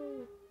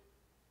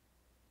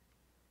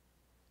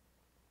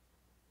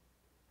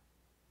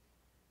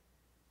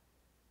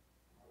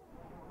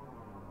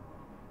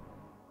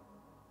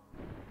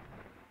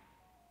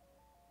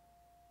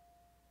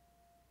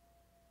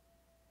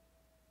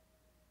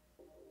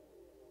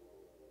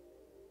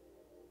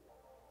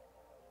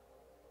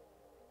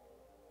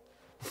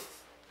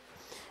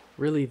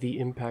 Really, the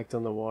impact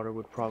on the water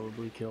would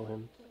probably kill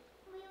him.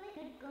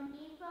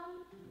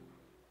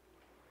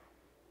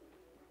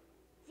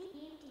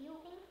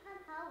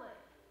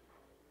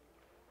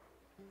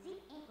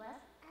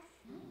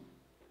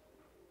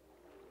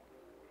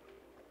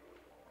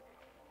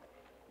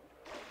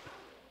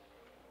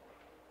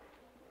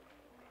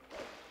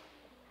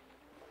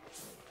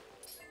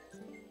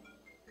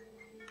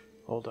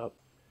 Hold up.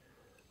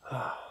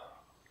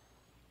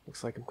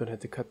 Looks like I'm gonna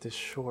have to cut this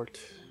short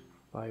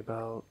by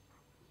about,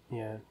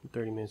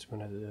 30 minutes. I'm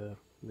gonna have to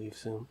leave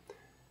soon.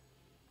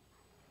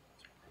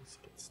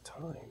 It's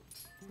time.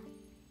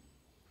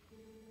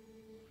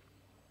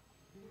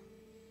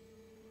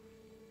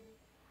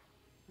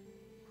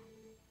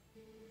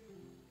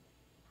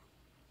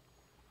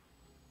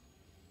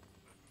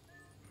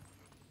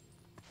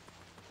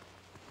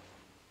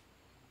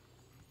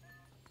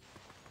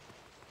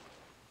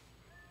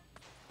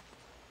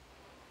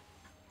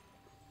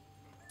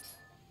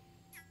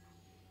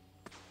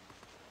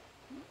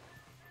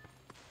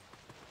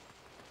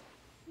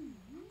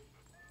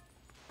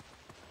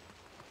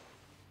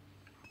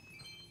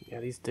 Yeah,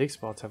 these dig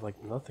spots have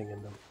like nothing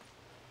in them.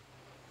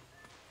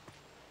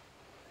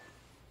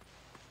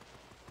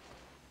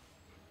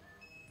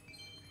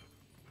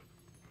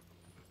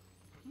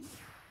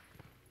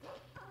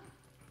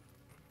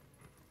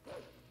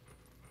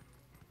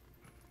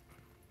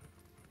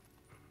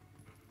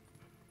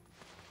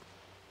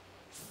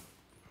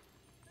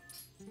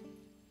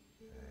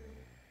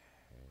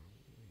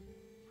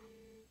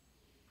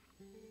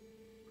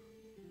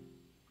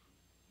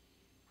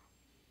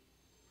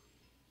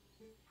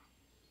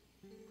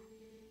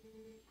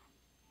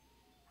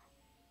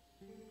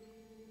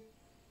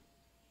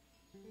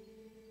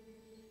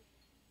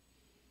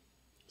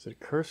 Is it a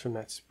curse from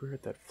that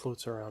spirit that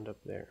floats around up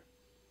there?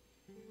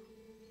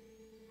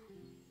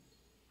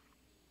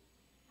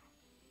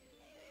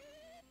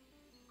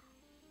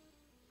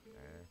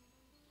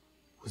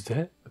 Was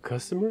that a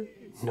customer?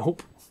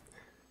 Nope.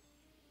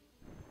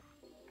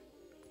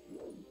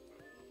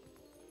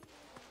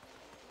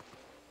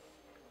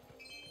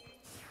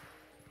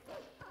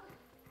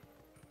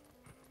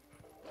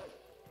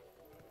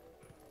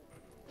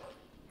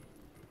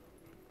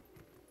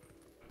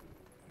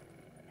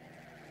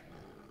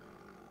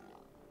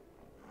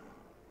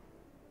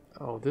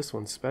 Oh, this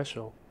one's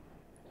special.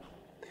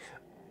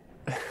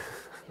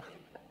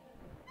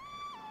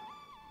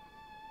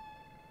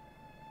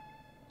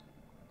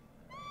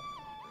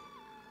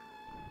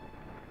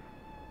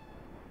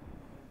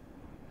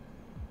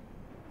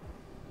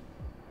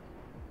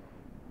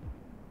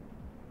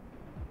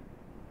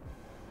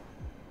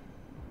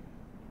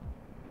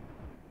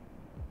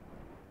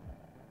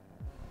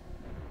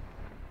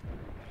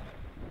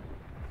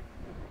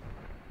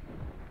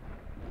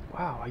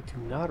 Wow, I do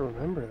not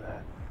remember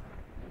that.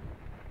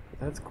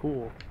 That's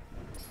cool.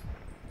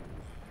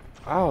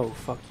 Oh,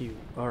 fuck you.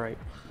 Alright.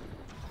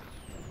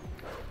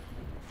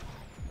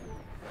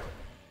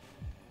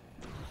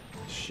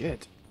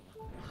 Shit.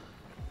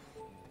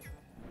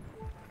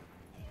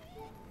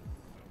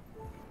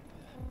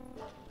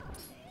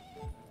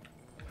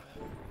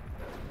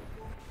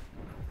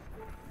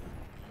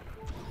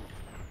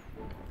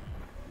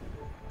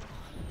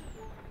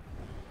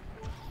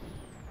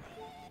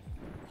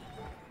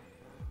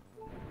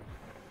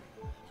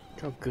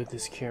 Look how good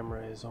this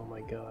camera is, oh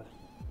my god.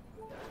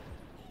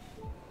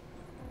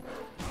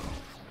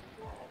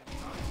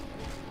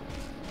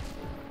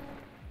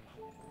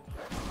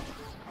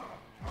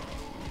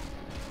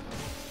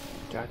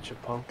 Gotcha,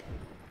 punk.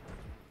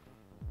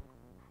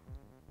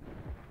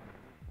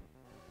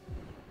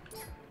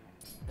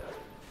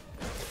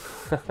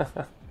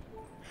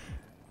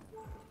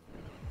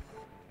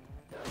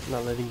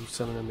 Not letting you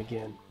summon them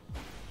again.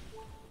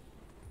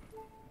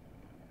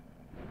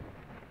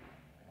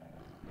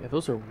 Yeah,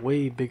 those are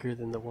way bigger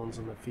than the ones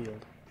on the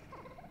field.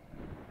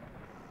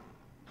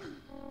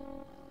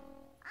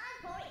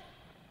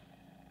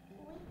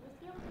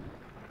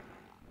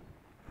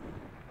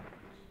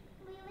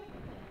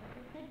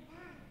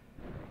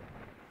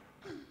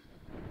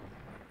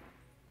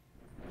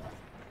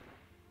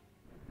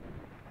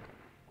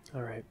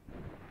 Alright.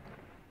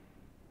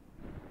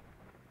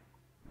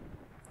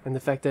 And the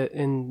fact that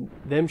in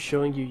them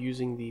showing you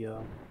using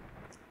the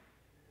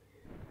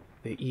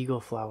eagle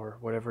flower,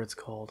 whatever it's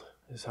called,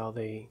 is how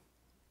they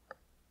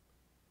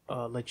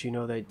let you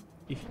know that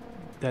if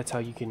that's how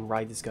you can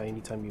ride this guy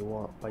anytime you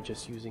want, by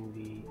just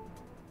using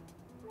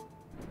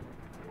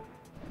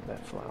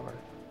that flower.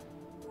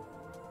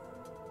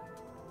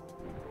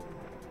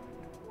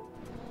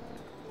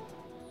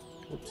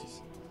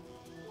 Oopsies.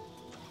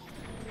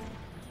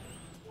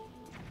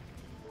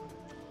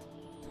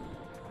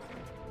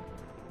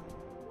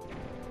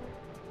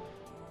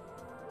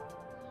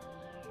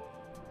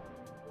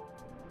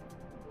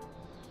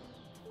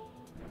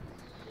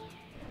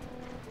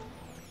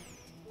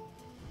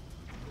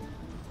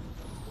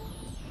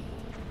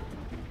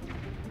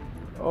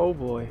 Oh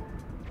boy.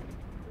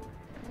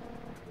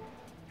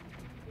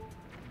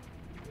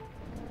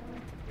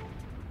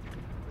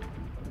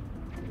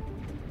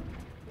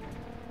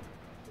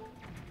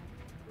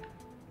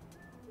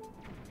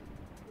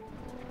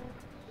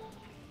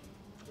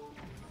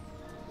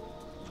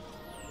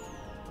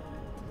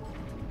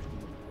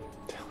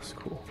 That was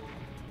cool.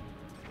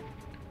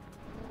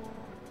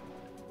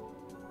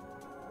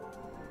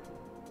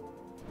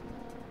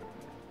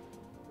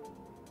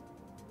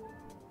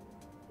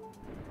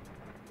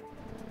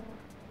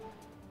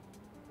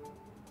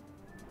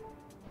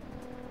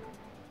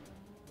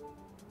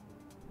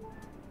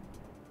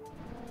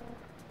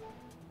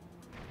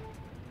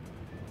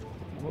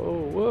 Whoa,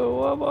 whoa,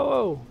 whoa, whoa,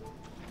 whoa!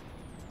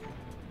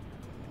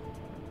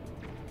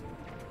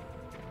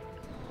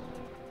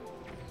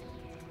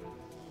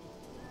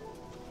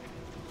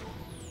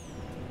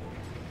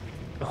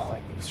 Oh, I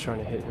was trying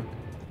to hit him.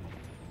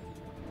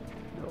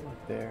 Don't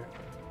look there.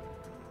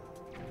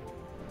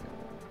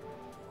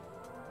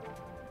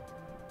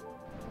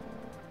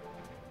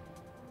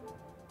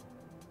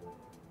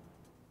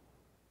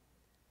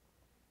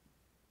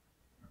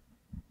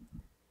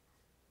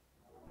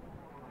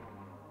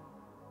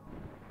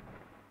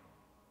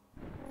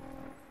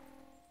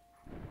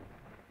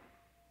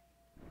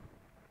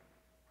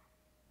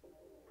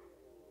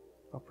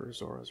 Upper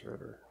Zora's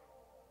River.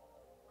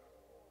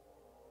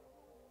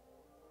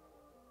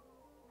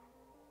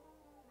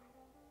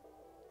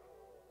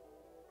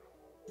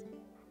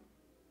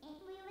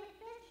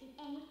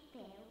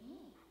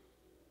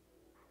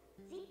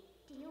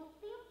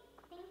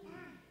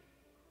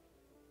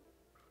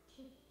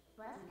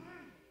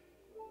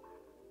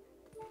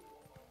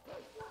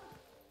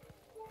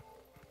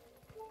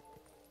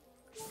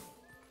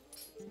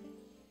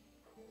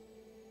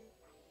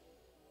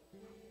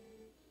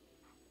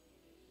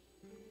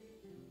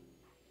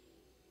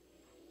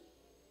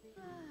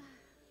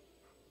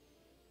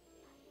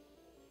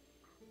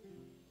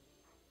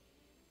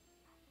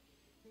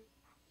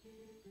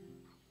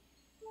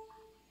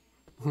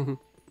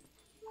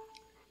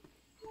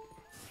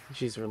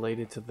 She's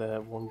related to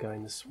that one guy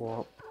in the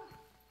swamp.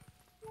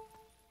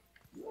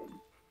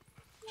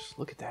 Just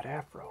look at that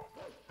afro.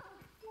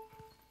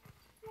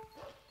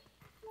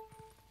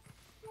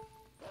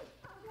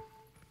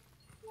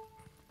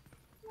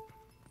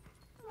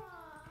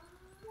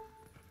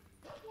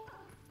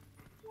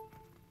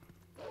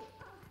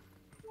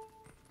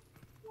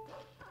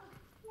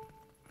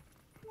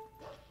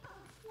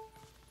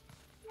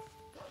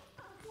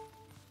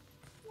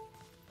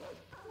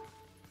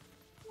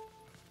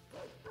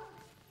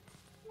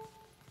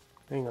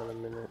 Hang on a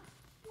minute.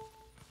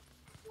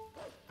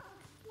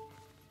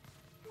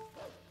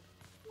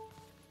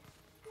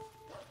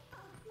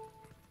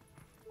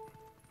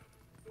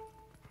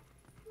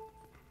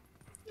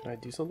 Can I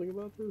do something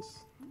about this?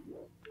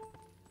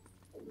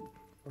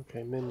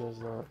 Okay, Min is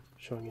not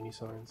showing any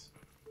signs.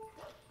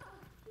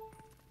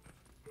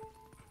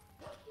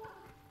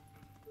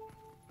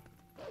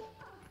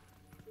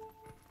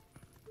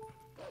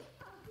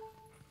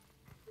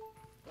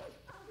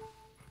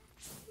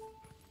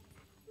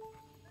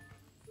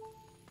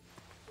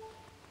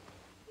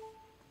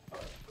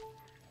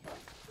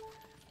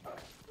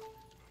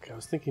 I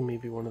was thinking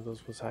maybe one of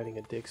those was hiding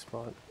a dig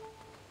spot.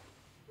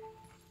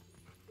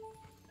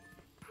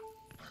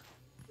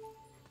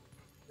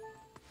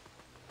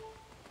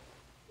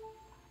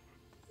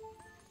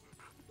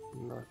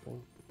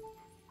 Nothing.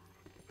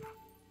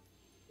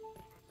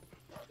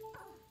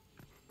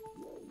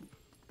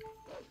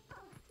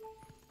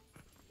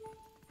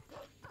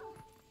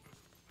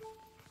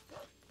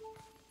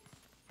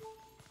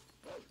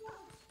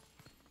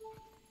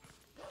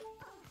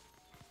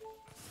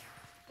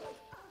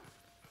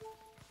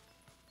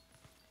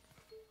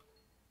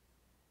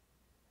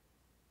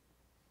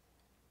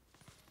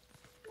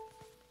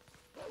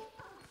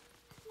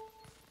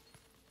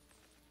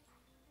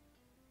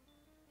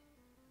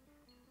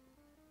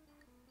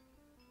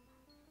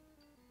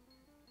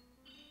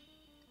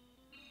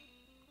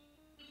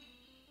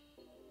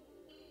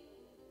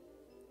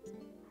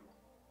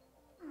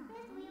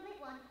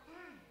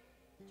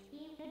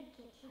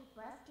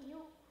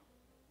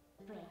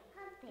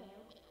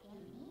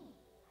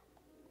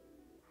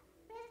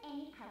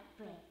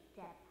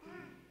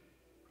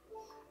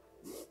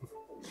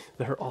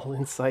 They're all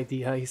inside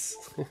the ice.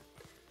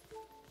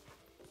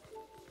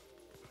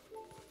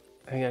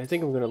 I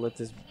think I'm gonna let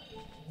this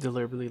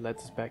deliberately let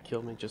this bat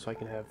kill me just so I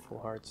can have full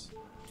hearts.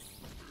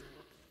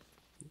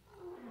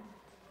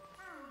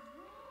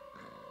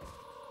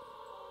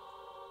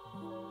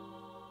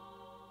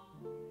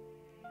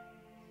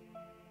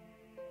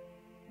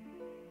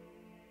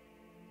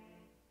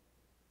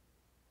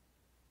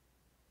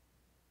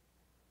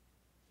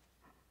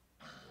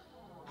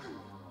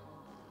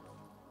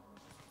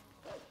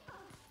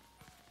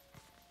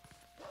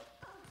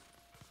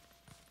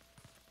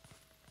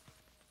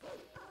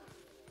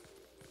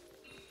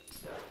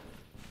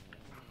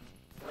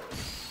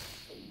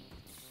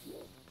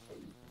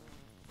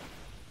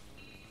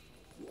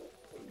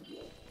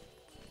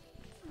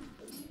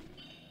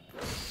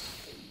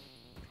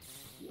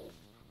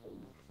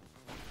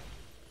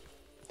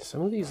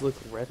 Some of these look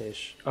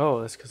reddish.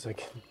 Oh, that's because I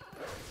can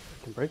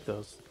break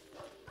those.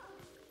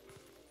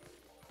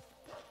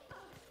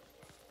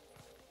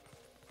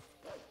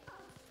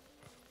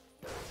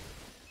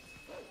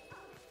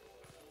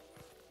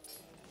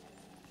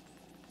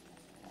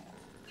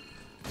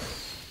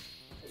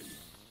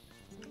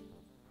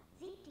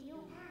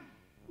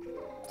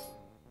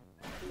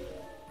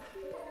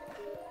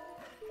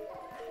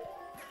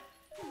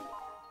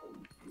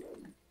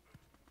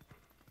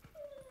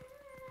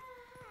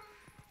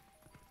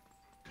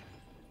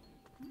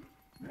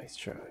 Nice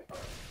try.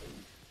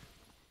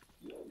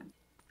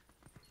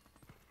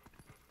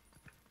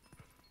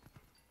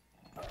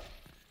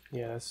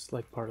 Yeah, that's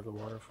like part of the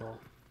waterfall.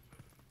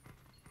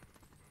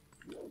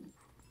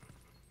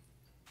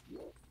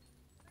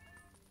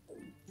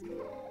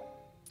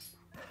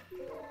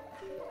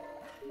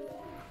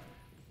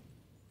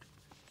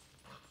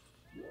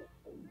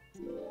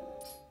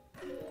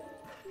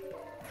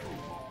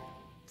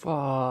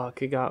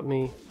 Fuck, it got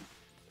me.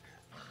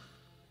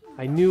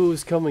 I knew it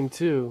was coming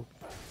too.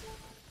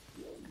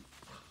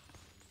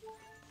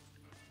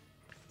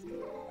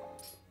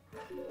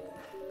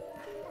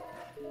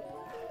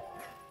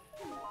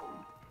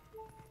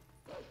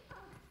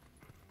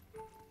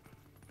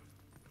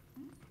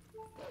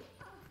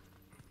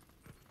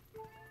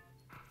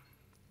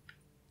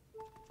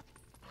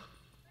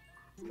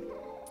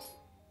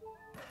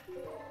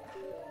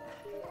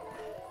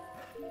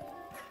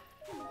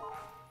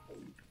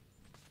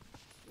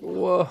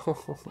 Whoa.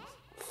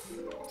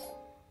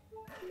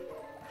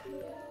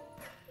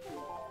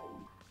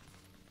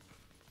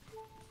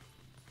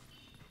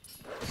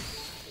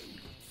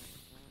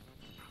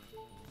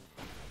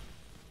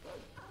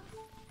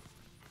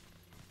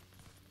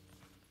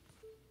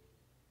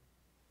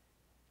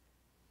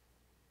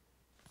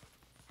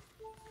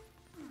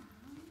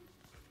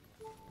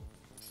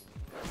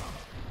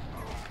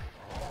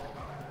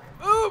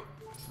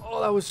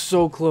 Oh, that was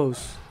so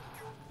close.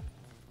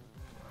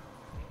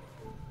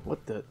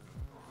 What the?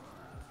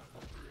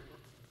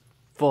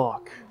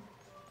 Fuck.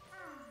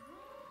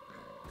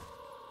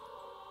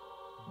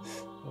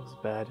 That was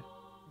bad.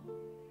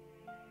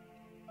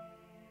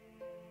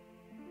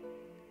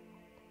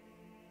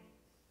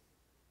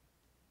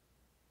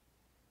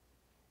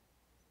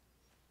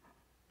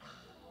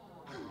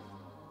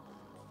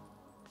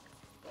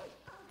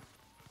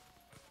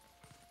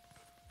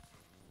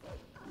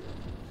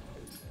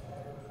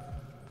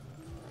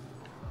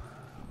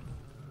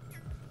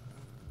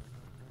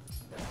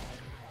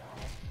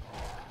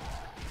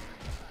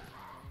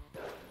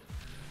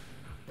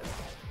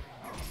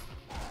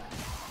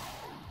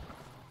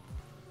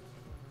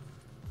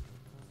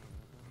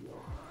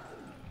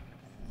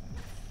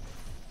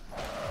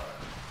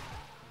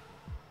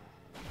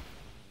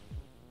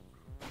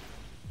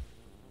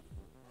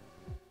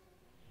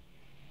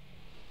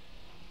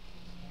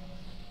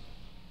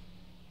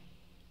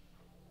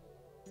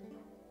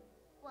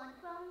 One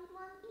from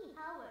one E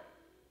power.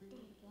 They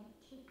can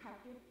keep up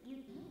with you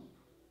in.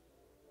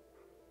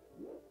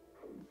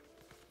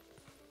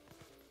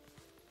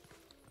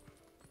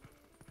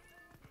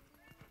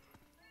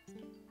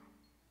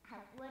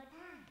 Học word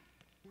time.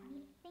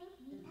 Meeting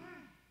me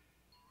time.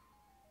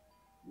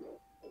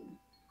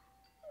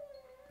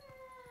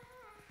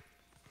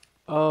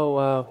 Oh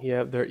wow,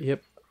 yeah, they're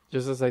yep.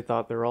 Just as I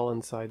thought, they're all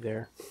inside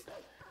there.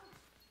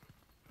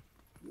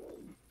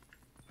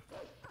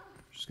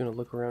 Just gonna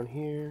look around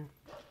here.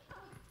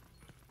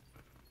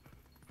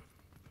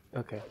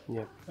 Okay,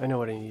 yeah, I know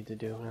what I need to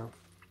do now.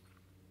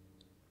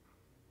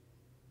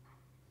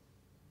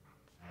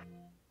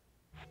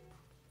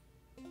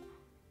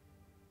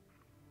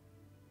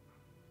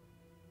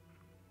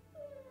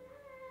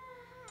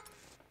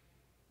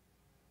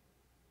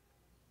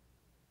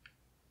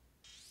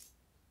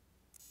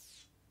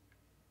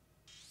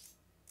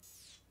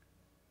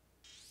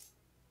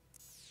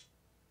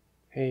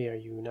 Hey, are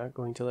you not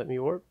going to let me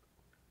warp?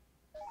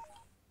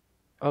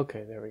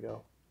 Okay, there we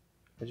go.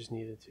 I just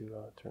needed to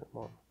turn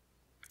them on.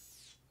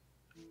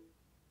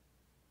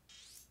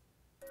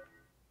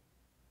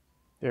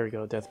 There we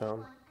go, Death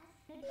Mountain.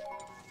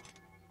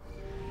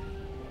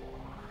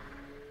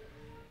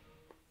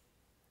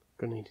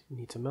 Gonna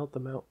need to melt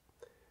them out.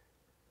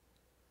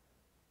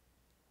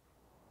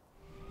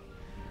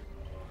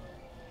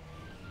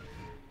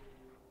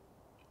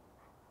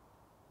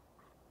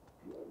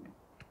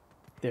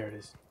 There it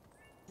is.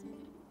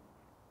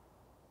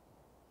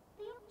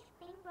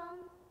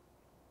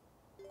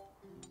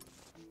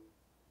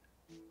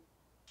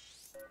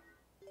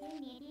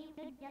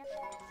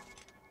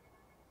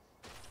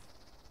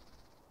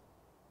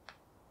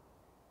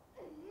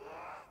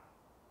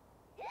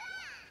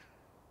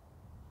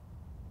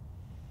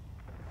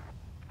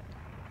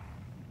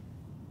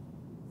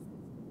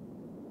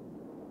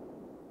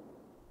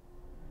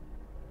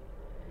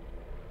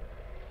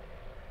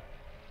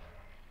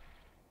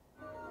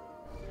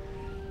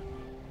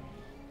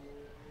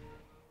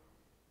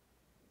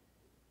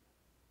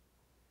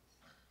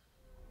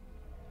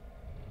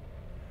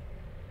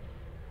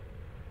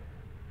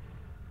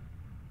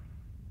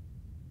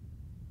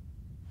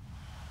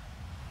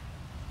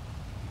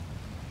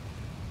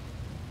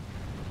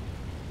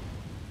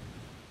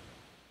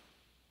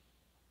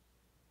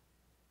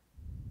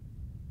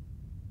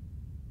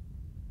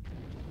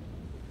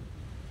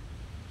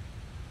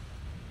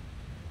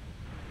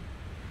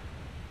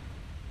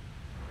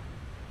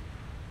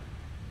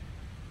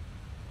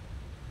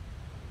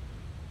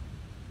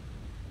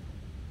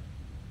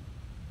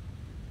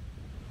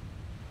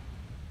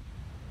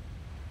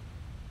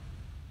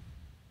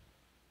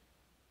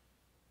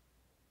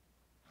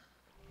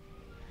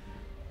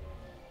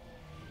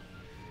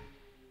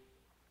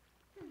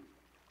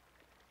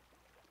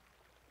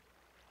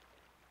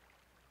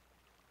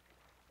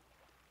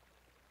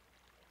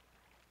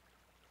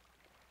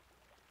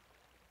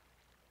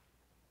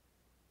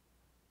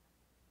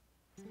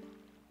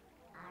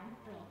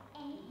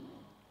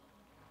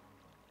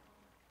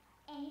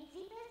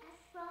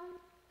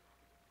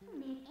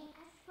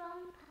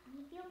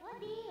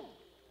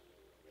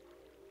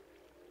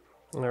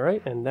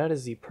 Alright, and that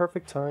is the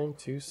perfect time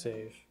to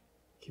save.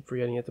 Keep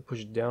forgetting you have to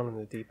push down on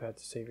the D-pad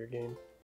to save your game.